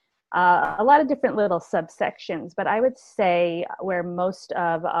citizens. A lot of different little subsections, but I would say where most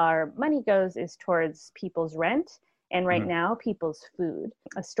of our money goes is towards people's rent and right now people's food.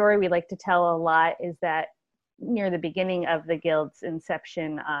 A story we like to tell a lot is that near the beginning of the Guild's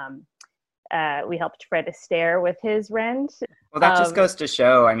inception, we helped Fred Astaire with his rent. Well, that just goes to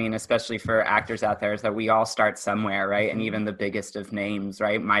show, especially for actors out there, is that we all start somewhere, right? And even the biggest of names,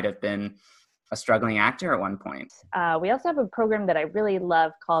 right, might have been a struggling actor at one point. We also have a program that I really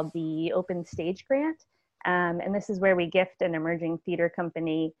love called the Open Stage Grant. And this is where we gift an emerging theater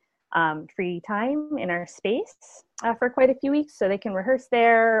company free time in our space for quite a few weeks so they can rehearse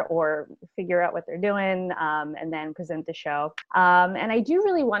there or figure out what they're doing and then present the show. And I do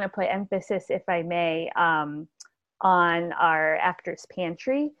really want to put emphasis, if I may, on our Actors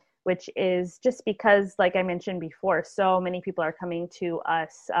Pantry, which is just because, like I mentioned before, so many people are coming to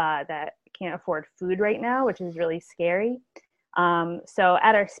us that can't afford food right now, which is really scary. So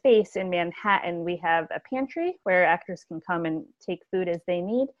at our space in Manhattan, we have a pantry where actors can come and take food as they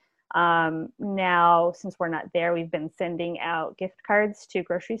need. Now, since we're not there, we've been sending out gift cards to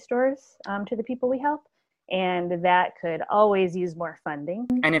grocery stores to the people we help. And that could always use more funding.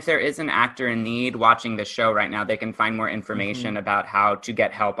 And if there is an actor in need watching the show right now, they can find more information about how to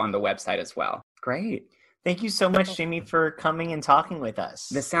get help on the website as well. Great. Thank you so much, Jamie, for coming and talking with us.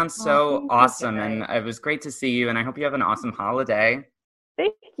 This sounds so awesome. And it was great to see you. And I hope you have an awesome holiday.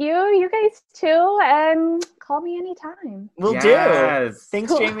 Thank you. You guys too. And call me anytime. Will do.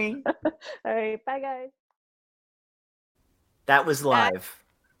 Thanks, Cool. Jamie. All right. Bye, guys. That was live.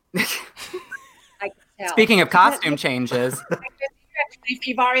 I can tell. Speaking of costume changes, If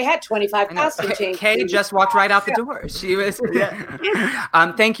you've already had 25 costume changes. Kay just walked right out the door. She was.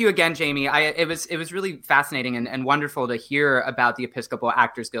 Thank you again, Jamie. It was really fascinating and wonderful to hear about the Episcopal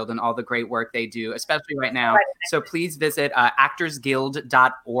Actors Guild and all the great work they do, especially right now. So please visit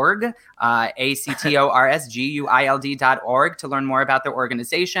actorsguild.org, actorsguild.org, to learn more about their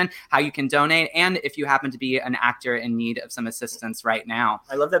organization, how you can donate, and if you happen to be an actor in need of some assistance right now.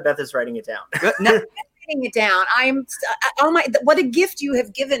 I love that Beth is writing it down. Writing it down. What a gift you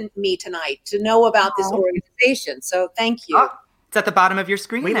have given me tonight to know about this organization. So thank you. It's at the bottom of your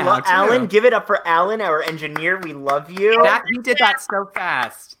screen We now. love Alan. Give it up for Alan, our engineer. We love you. You did that so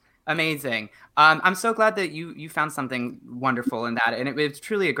fast. Amazing. I'm so glad that you found something wonderful in that, and it was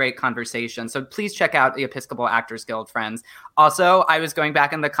truly a great conversation. So please check out the Episcopal Actors Guild, friends. Also, I was going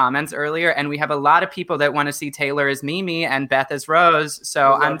back in the comments earlier, and we have a lot of people that want to see Taylor as Mimi and Beth as Rose.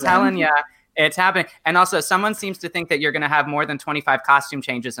 So I'm telling you, it's happening. And also, someone seems to think that you're going to have more than 25 costume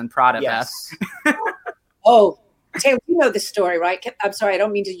changes in Prada, Yes. Beth. Oh, Taylor, you know this story, right? I'm sorry, I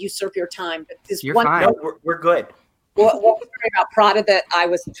don't mean to usurp your time, but this You're one. fine. No, we're good. One story about Prada that I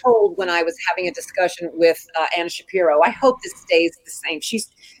was told when I was having a discussion with Anna Shapiro. I hope this stays the same.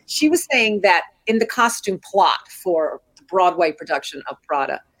 She was saying that in the costume plot for the Broadway production of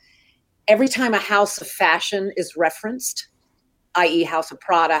Prada, every time a house of fashion is referenced, i.e. House of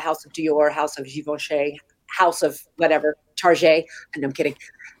Prada, House of Dior, House of Givenchy, House of whatever, Target, and I'm kidding.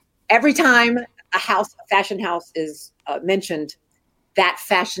 Every time a fashion house is mentioned, that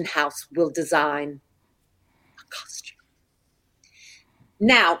fashion house will design a costume.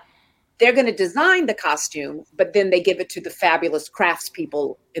 Now, they're going to design the costume, but then they give it to the fabulous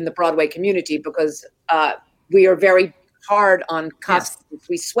craftspeople in the Broadway community because we are very hard on costumes. Yes.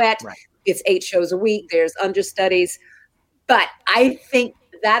 We sweat. Right. It's 8 shows a week. There's understudies. But I think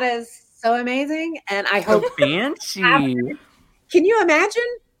that is so amazing, and I hope. Fancy. Can you imagine?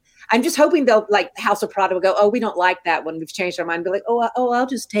 I'm just hoping they'll, like House of Prada, will go, oh, we don't like that one. We've changed our mind. Be like, I'll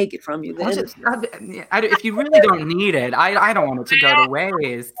just take it from you then. If you really don't need it, I don't want it to go to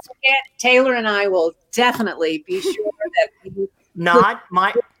waste. Taylor and I will definitely be sure that we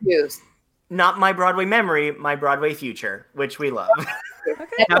not my Broadway memory, my Broadway future, which we love.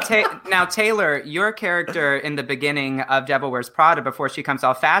 Okay. Now, Taylor, your character in the beginning of Devil Wears Prada, before she comes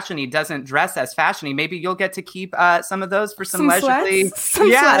all fashion-y, doesn't dress as fashion-y. Maybe you'll get to keep some of those for some leisurely...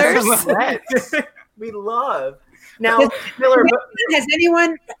 sweaters. We love. Now, Taylor, has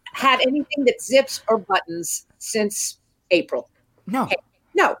anyone had anything that zips or buttons since April? No. Okay.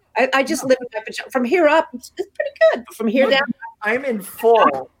 No. I just live in my pajama. From here up, it's pretty good. From here down... I'm in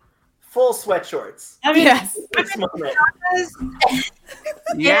full sweat shorts. I mean, yes. This moment.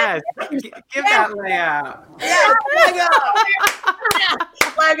 Yes. Give that layout. Yes.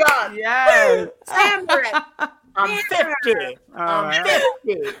 My God. Yes. Samber it. I'm 50. I'm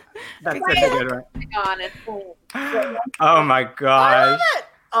 50. That's such a good one. Oh my gosh.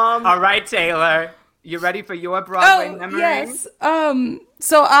 All right, Taylor. You ready for your Broadway memory? Yes.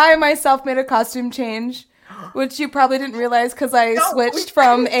 So I myself made a costume change, which you probably didn't realize because I switched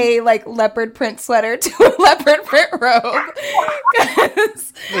from a leopard print sweater to a leopard print robe.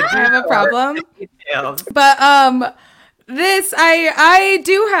 Because I have a problem. But this I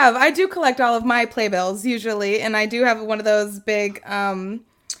do collect all of my playbills usually, and I do have one of those big folders.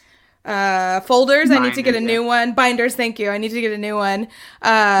 Binders, I need to get a new one. Binders, thank you. I need to get a new one.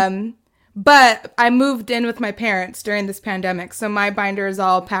 But I moved in with my parents during this pandemic, so my binder is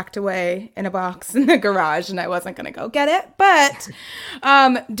all packed away in a box in the garage, and I wasn't going to go get it. But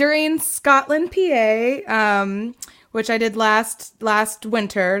during Scotland, PA, which I did last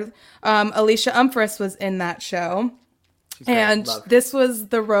winter, Alicia Umphris was in that show. And this was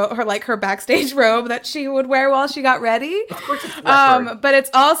the robe, her backstage robe that she would wear while she got ready. Of course it's but it's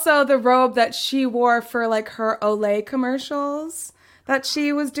also the robe that she wore for her Olay commercials that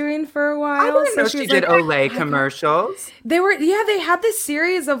she was doing for a while. I didn't know she did Olay commercials. They had this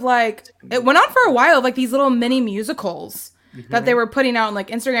series of it went on for a while, these little mini musicals that they were putting out on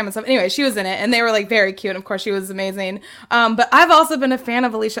Instagram and stuff. Anyway, she was in it and they were very cute. And of course she was amazing. But I've also been a fan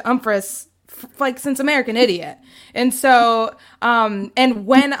of Alicia Umphris since American Idiot. And so, and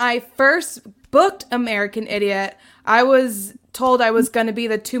when I first booked American Idiot, I was told I was going to be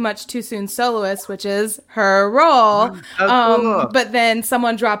the Too Much Too Soon soloist, which is her role. Cool. But then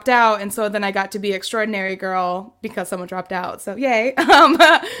someone dropped out, and so then I got to be Extraordinary Girl because someone dropped out. So yay. You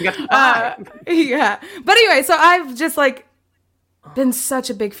got to yeah. But anyway, so I've just been such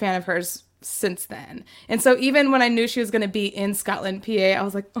a big fan of hers since then. And so even when I knew she was going to be in Scotland, PA, I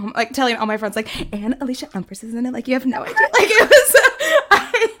was like, like telling all my friends, like, and Alicia Umphreys is in it. Like, you have no idea. Like, it was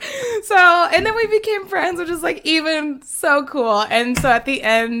so, and then we became friends, which is like even so cool. And so at the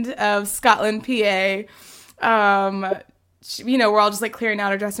end of Scotland, PA, you know, we're all just like clearing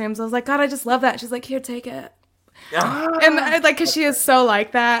out our dressing rooms. I was like, God, I just love that. She's like, here, take it. And like, cause she is so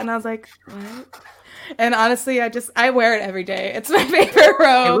like that. And I was like, what? And honestly, I wear it every day. It's my favorite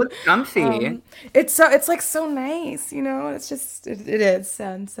robe. It looks comfy. It's like so nice, you know. It's just it is.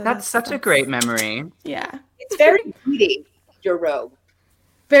 And so that's such a great memory. Yeah, it's very Dee, your robe.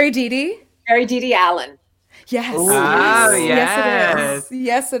 Very Dee. Very Dee Allen. Yes. Oh, yes.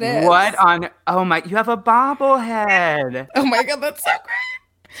 Yes, it is. What on? Oh my! You have a bobblehead. Oh my God, that's so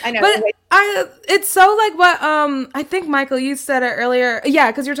great. I know. But it's so like what I think, Michael, you said it earlier.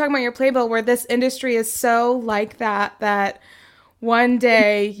 Yeah, because you're talking about your playbill, where this industry is so like that one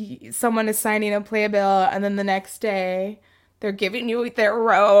day someone is signing a playbill and then the next day they're giving you their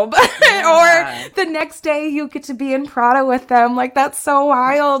robe. Or the next day you get to be in Prada with them. Like, that's so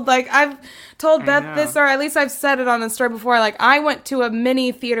wild. Like, I've told Beth this, or at least I've said it on the story before. Like, I went to a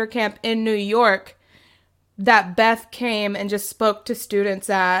mini theater camp in New York that Beth came and just spoke to students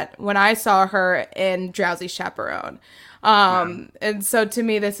at when I saw her in Drowsy Chaperone. And so to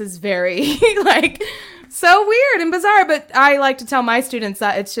me, this is very like so weird and bizarre, but I like to tell my students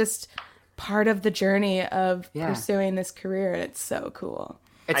that it's just part of the journey of pursuing this career. And it's so cool.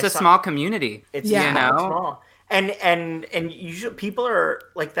 It's a small community. It's small. And usually people are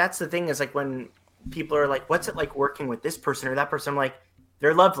like, that's the thing is like when people are like, what's it like working with this person or that person? I'm like,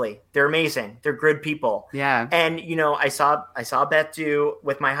 they're lovely. They're amazing. They're good people. Yeah. And, you know, I saw Beth do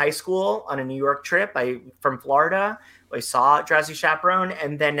with my high school on a New York trip. From Florida. I saw Drowsy Chaperone.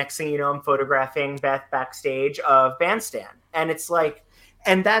 And then next thing you know, I'm photographing Beth backstage of Bandstand. And it's like,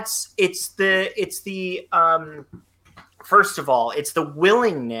 and it's the first of all, it's the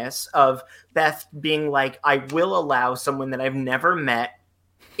willingness of Beth being like, I will allow someone that I've never met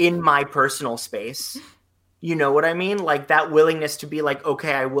in my personal space. You know what I mean? Like that willingness to be like,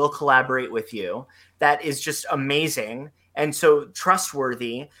 okay, I will collaborate with you. That is just amazing. And so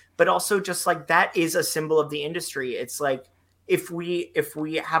trustworthy, but also just like that is a symbol of the industry. It's like if we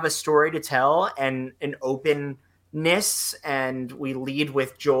have a story to tell and an openness and we lead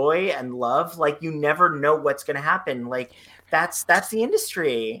with joy and love, like you never know what's going to happen. Like that's the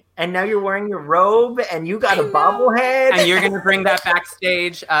industry. And now you're wearing your robe and you got a bobblehead. And you're going to bring that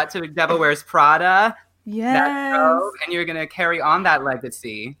backstage to Devil Wears Prada. Yes. And you're going to carry on that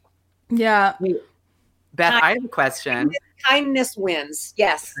legacy. Yeah. Beth, I have a question. Kindness wins.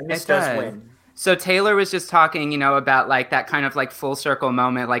 Yes. Kindness does win. So Taylor was just talking, you know, about like that kind of like full circle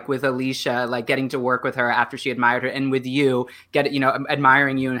moment, like with Alicia, like getting to work with her after she admired her, and with you,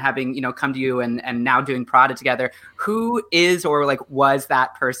 admiring you and having, you know, come to you and now doing Prada together. Who is or like was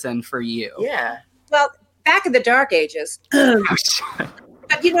that person for you? Yeah. Well, back in the dark ages.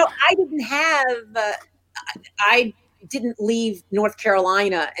 But, you know, I didn't leave North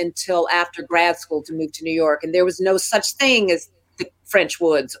Carolina until after grad school to move to New York. And there was no such thing as the French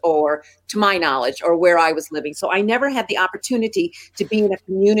Woods, or to my knowledge, or where I was living. So I never had the opportunity to be in a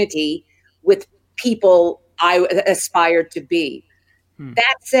community with people I aspired to be.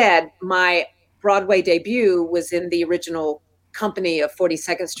 That said, my Broadway debut was in the original company of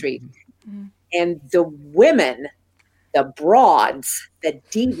 42nd Street. And the women, the broads, the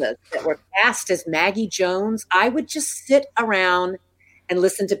divas that were cast as Maggie Jones, I would just sit around and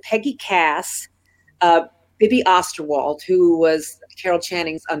listen to Peggy Cass, Bibby Osterwald, who was Carol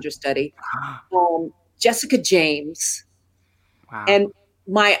Channing's understudy, Jessica James, and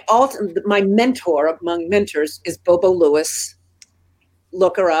my mentor among mentors is Bobo Lewis.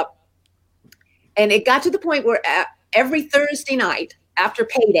 Look her up. And it got to the point where every Thursday night after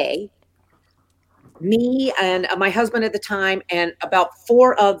payday, me and my husband at the time and about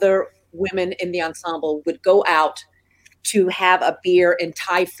 4 other women in the ensemble would go out to have a beer and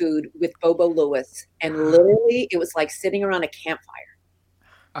Thai food with Bobo Lewis. And literally it was like sitting around a campfire.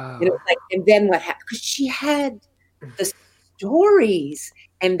 You know, like, and then what happened? Because she had the stories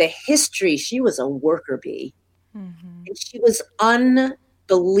and the history. She was a worker bee. And she was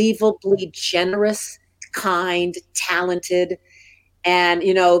unbelievably generous, kind, talented. And,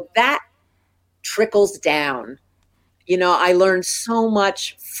 you know, that trickles down. You know, I learned so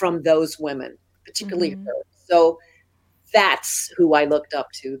much from those women, particularly her. So that's who I looked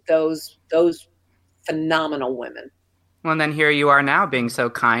up to, those phenomenal women. Well, and then here you are now being so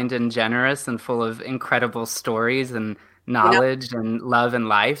kind and generous and full of incredible stories and knowledge and love and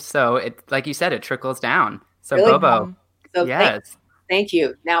life. So it, like you said, it trickles down. So really, Bobo, So Yes. thank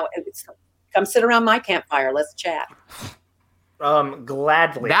you. Now, come sit around my campfire. Let's chat.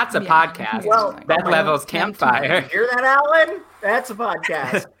 Gladly. That's a podcast. Well, Beth Level's Campfire. Hear that, Alan? That's a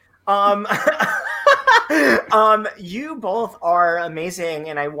podcast. You both are amazing,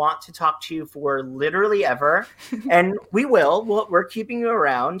 and I want to talk to you for literally ever. And we will. We're keeping you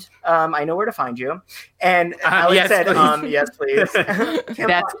around. I know where to find you. And Alex yes, said, please. yes, please.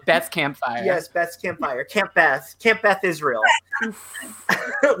 Beth's Campfire. Yes, Beth's Campfire. Camp Beth Israel,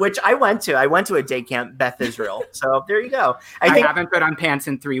 which I went to. I went to a day camp, Beth Israel. So there you go. I haven't put on pants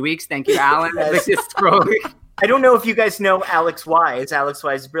in 3 weeks. Thank you, Alan. Yes. Just scrolling. I don't know if you guys know Alex Wise. Alex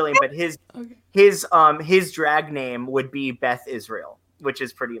Wise is brilliant, but his drag name would be Beth Israel, which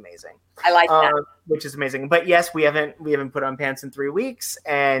is pretty amazing. I like that. Which is amazing. But yes, we haven't put on pants in 3 weeks,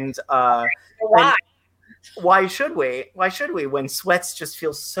 and Why? why should we? Why should we? When sweats just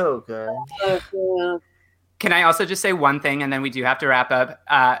feel so good. Can I also just say one thing, and then we do have to wrap up?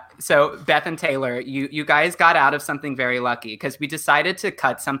 So Beth and Taylor, you guys got out of something very lucky, because we decided to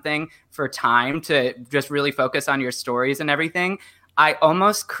cut something for time to just really focus on your stories and everything. I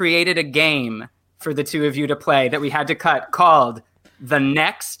almost created a game for the two of you to play that we had to cut called The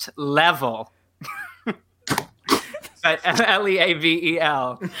Next Level. But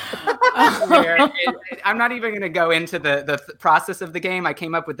Leavel. I'm not even going to go into the process of the game. I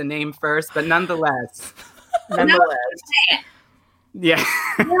came up with the name first, but nonetheless. Yeah.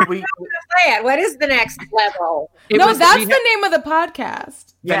 Play it. What is the next level? That's the name of the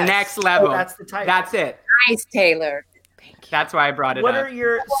podcast. The Next Level. Oh, that's the title. That's it. Nice, Taylor. That's why I brought it What up. are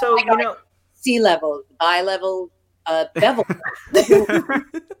your sea level, bi level, bevel.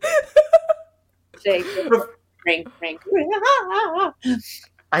 Ring.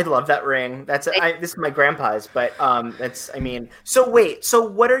 I love that ring. This is my grandpa's, but so wait. So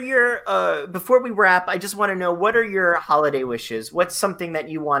what are your before we wrap, I just want to know, what are your holiday wishes? What's something that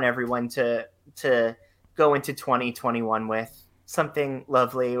you want everyone to go into 2021 with? Something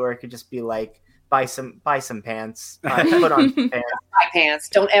lovely, or it could just be like buy some pants, put on some pants. Buy pants.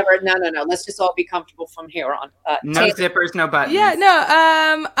 Don't ever. No. Let's just all be comfortable from here on. No zippers, no buttons. Yeah,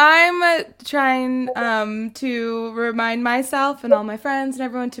 no. I'm trying to remind myself and all my friends and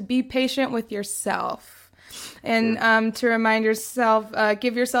everyone to be patient with yourself, and to remind yourself,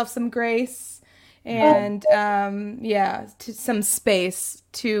 give yourself some grace, and to some space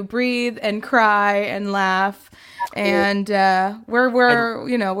to breathe and cry and laugh. And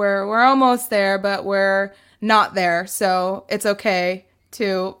we're almost there, but we're not there, so it's okay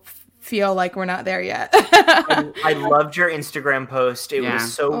to feel like we're not there yet. I loved your Instagram post. It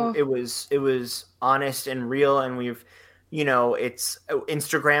was so it was honest and real, and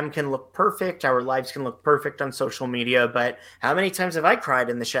Instagram can look perfect, our lives can look perfect on social media, but how many times have I cried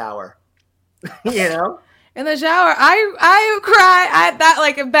in the shower? In the shower, I cry.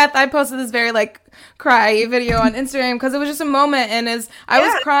 Beth, I posted this very cry video on Instagram because it was just a moment, and I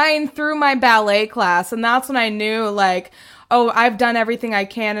was crying through my ballet class, and that's when I knew I've done everything I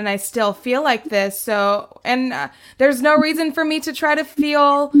can, and I still feel like this. So, and there's no reason for me to try to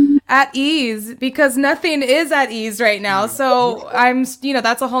feel at ease, because nothing is at ease right now. So I'm,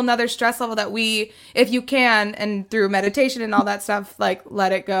 that's a whole nother stress level that if you can, and through meditation and all that stuff,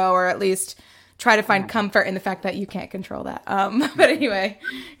 let it go, or at least try to find comfort in the fact that you can't control that. But anyway,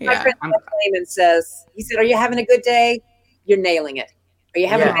 My friend Raymond says, he said, "Are you having a good day? You're nailing it. Are you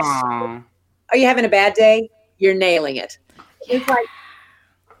having Are you having a bad day? You're nailing it." It's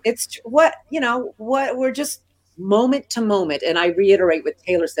it's what we're just moment to moment. And I reiterate what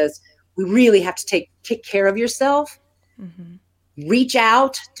Taylor says, we really have to take care of yourself, reach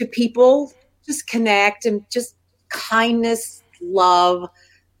out to people, just connect, and just kindness, love,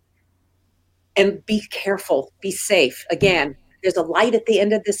 and be careful, be safe. Again, there's a light at the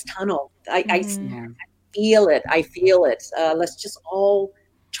end of this tunnel. I feel it. Let's just all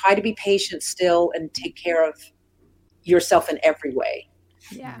try to be patient still and take care of yourself in every way.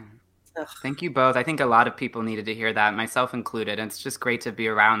 Yeah. Thank you both. I think a lot of people needed to hear that, myself included. And it's just great to be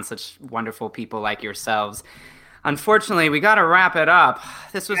around such wonderful people like yourselves. Unfortunately, we got to wrap it up.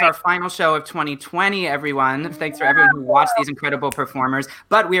 This was our final show of 2020, everyone. Thanks for everyone who watched these incredible performers.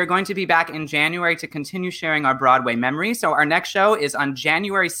 But we are going to be back in January to continue sharing our Broadway memories. So our next show is on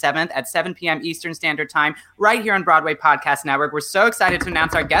January 7th at 7 p.m. Eastern Standard Time, right here on Broadway Podcast Network. We're so excited to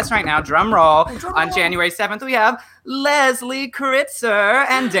announce our guests right now. Drum roll. On January 7th, we have Leslie Kritzer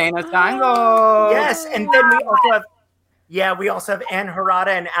and Dana Steingold. Yes, and then we also have Ann Harada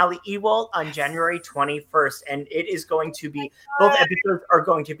and Ali Ewald on January 21st, and it is going to be, both episodes are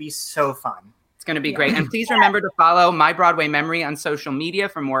going to be so fun. It's going to be great. And please remember to follow My Broadway Memory on social media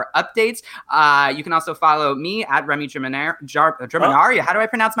for more updates. You can also follow me at Remy Germanaria. How do I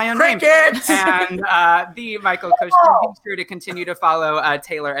pronounce my own name? And the Michael Kushner. Be sure to continue to follow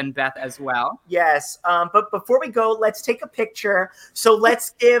Taylor and Beth as well. Yes. But before we go, let's take a picture. So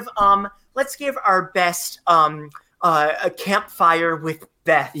let's give our best a campfire with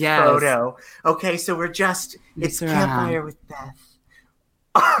Beth photo. Okay, so it's campfire with Beth.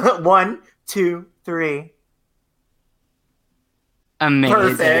 1, 2, 3. Amazing.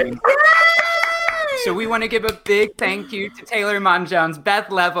 Perfect. So we want to give a big thank you to Taylor Iman Jones,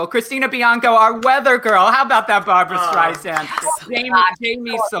 Beth Leavel, Christina Bianco, our weather girl. How about that, Barbara Streisand?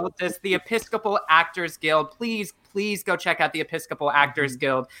 Jamie Soltis, the Episcopal Actors Guild. Please go check out the Episcopal Actors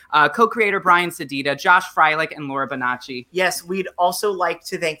Guild. Co-creator Brian Sedita, Josh Freilich, and Laura Bonacci. Yes, we'd also like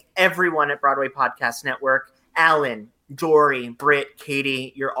to thank everyone at Broadway Podcast Network. Alan, Dory, Britt,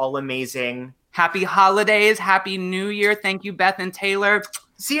 Katie, you're all amazing. Happy holidays. Happy New Year. Thank you, Beth and Taylor.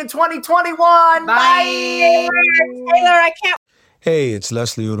 See you in 2021. Bye. Taylor, I can't. Hey, it's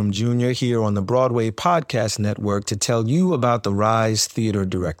Leslie Odom Jr. here on the Broadway Podcast Network to tell you about the Rise Theater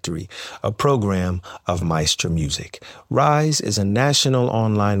Directory, a program of Maestro Music. Rise is a national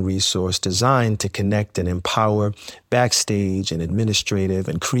online resource designed to connect and empower backstage and administrative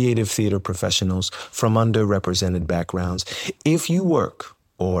and creative theater professionals from underrepresented backgrounds. If you work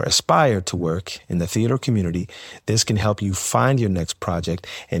or aspire to work in the theater community, this can help you find your next project.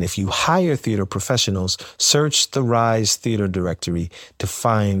 And if you hire theater professionals, search the Rise Theater Directory to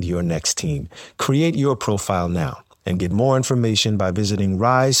find your next team. Create your profile now and get more information by visiting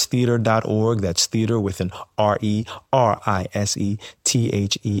risetheater.org. That's theater with an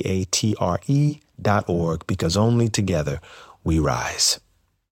RERISETHEATRE.org, because only together we rise.